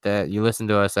 that you listen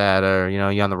to us at, or you're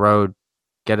on the road,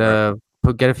 get a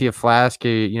few flask,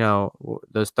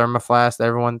 those thermoflasks that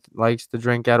everyone likes to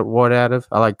drink water out of.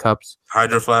 I like cups.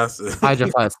 Hydro flask. Hydro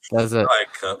flask. That's it. I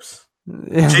like cups.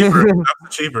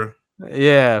 Cheaper.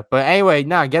 Yeah, but anyway,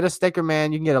 get a sticker,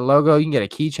 man. You can get a logo, you can get a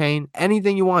keychain,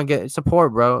 anything you want. Get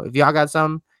support, bro. If y'all got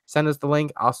some, send us the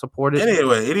link. I'll support it.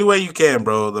 Any way you can,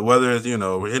 bro. Whether it's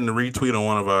we're hitting the retweet on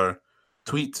one of our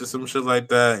tweets or some shit like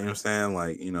that. You know what I'm saying?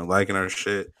 Like liking our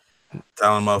shit,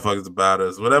 telling motherfuckers about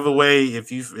us. Whatever way,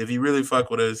 if you really fuck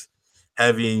with us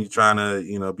heavy and you trying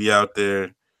to be out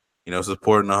there,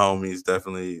 supporting the homies,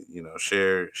 definitely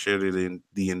share the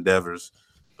endeavors.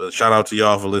 But shout out to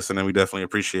y'all for listening. We definitely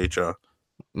appreciate y'all.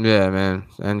 Yeah, man.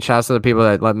 And shouts to the people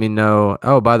that let me know,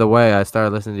 oh, by the way, I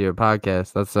started listening to your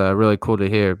podcast. That's really cool to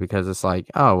hear, because it's like,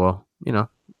 oh, well,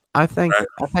 I thank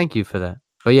you for that.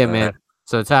 But yeah, man.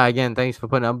 So Ty, again, thanks for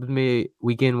putting up with me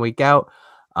week in, week out.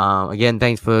 Again,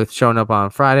 thanks for showing up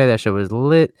on Friday. That shit was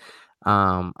lit.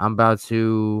 I'm about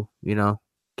to,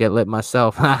 get lit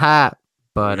myself.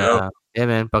 But yeah,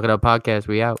 man, Bucket Up Podcast,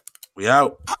 we out. We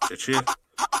out. Cheers.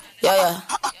 Yeah.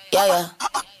 Hey,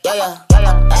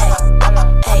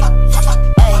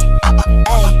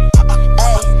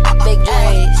 big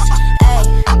dreams.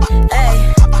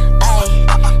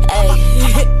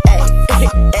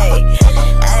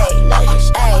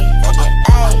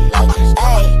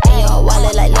 And your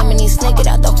wallet like lemony snicket.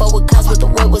 I thought fuck with cops, but the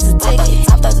wood was a ticket.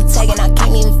 Top thousand tagging, I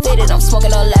can't even fit it. I'm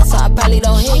smoking on last, so I probably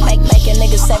don't hit. Making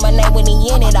niggas say my name when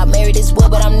he in it. I married this wood,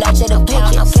 but I'm not yet a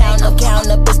picket. I'm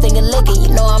counting up this thing and licking. You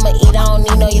know I'ma eat, I don't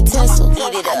need no utensil.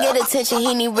 I get attention,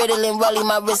 he need Ritalin, rolling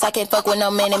my wrist. I can't fuck with no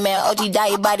man. OG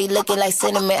diet body looking like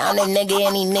cinnamon. I'm the nigga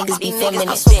and these niggas be feminine.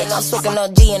 I'm smoking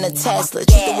on G in a Tesla.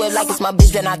 Treat the whip like it's my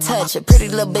bitch, then I touch it. Pretty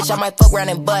little bitch, I might fuck around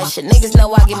and bust it. Niggas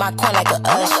know I get my coin like a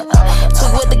usher.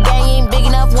 Took with the gang, ain't big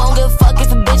enough, won't give a fuck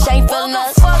if a bitch ain't feeling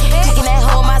us. Kicking that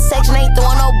hoe in my section, ain't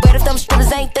throwing no bread if them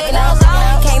strippers ain't thick enough.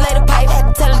 Can't lay the pipe.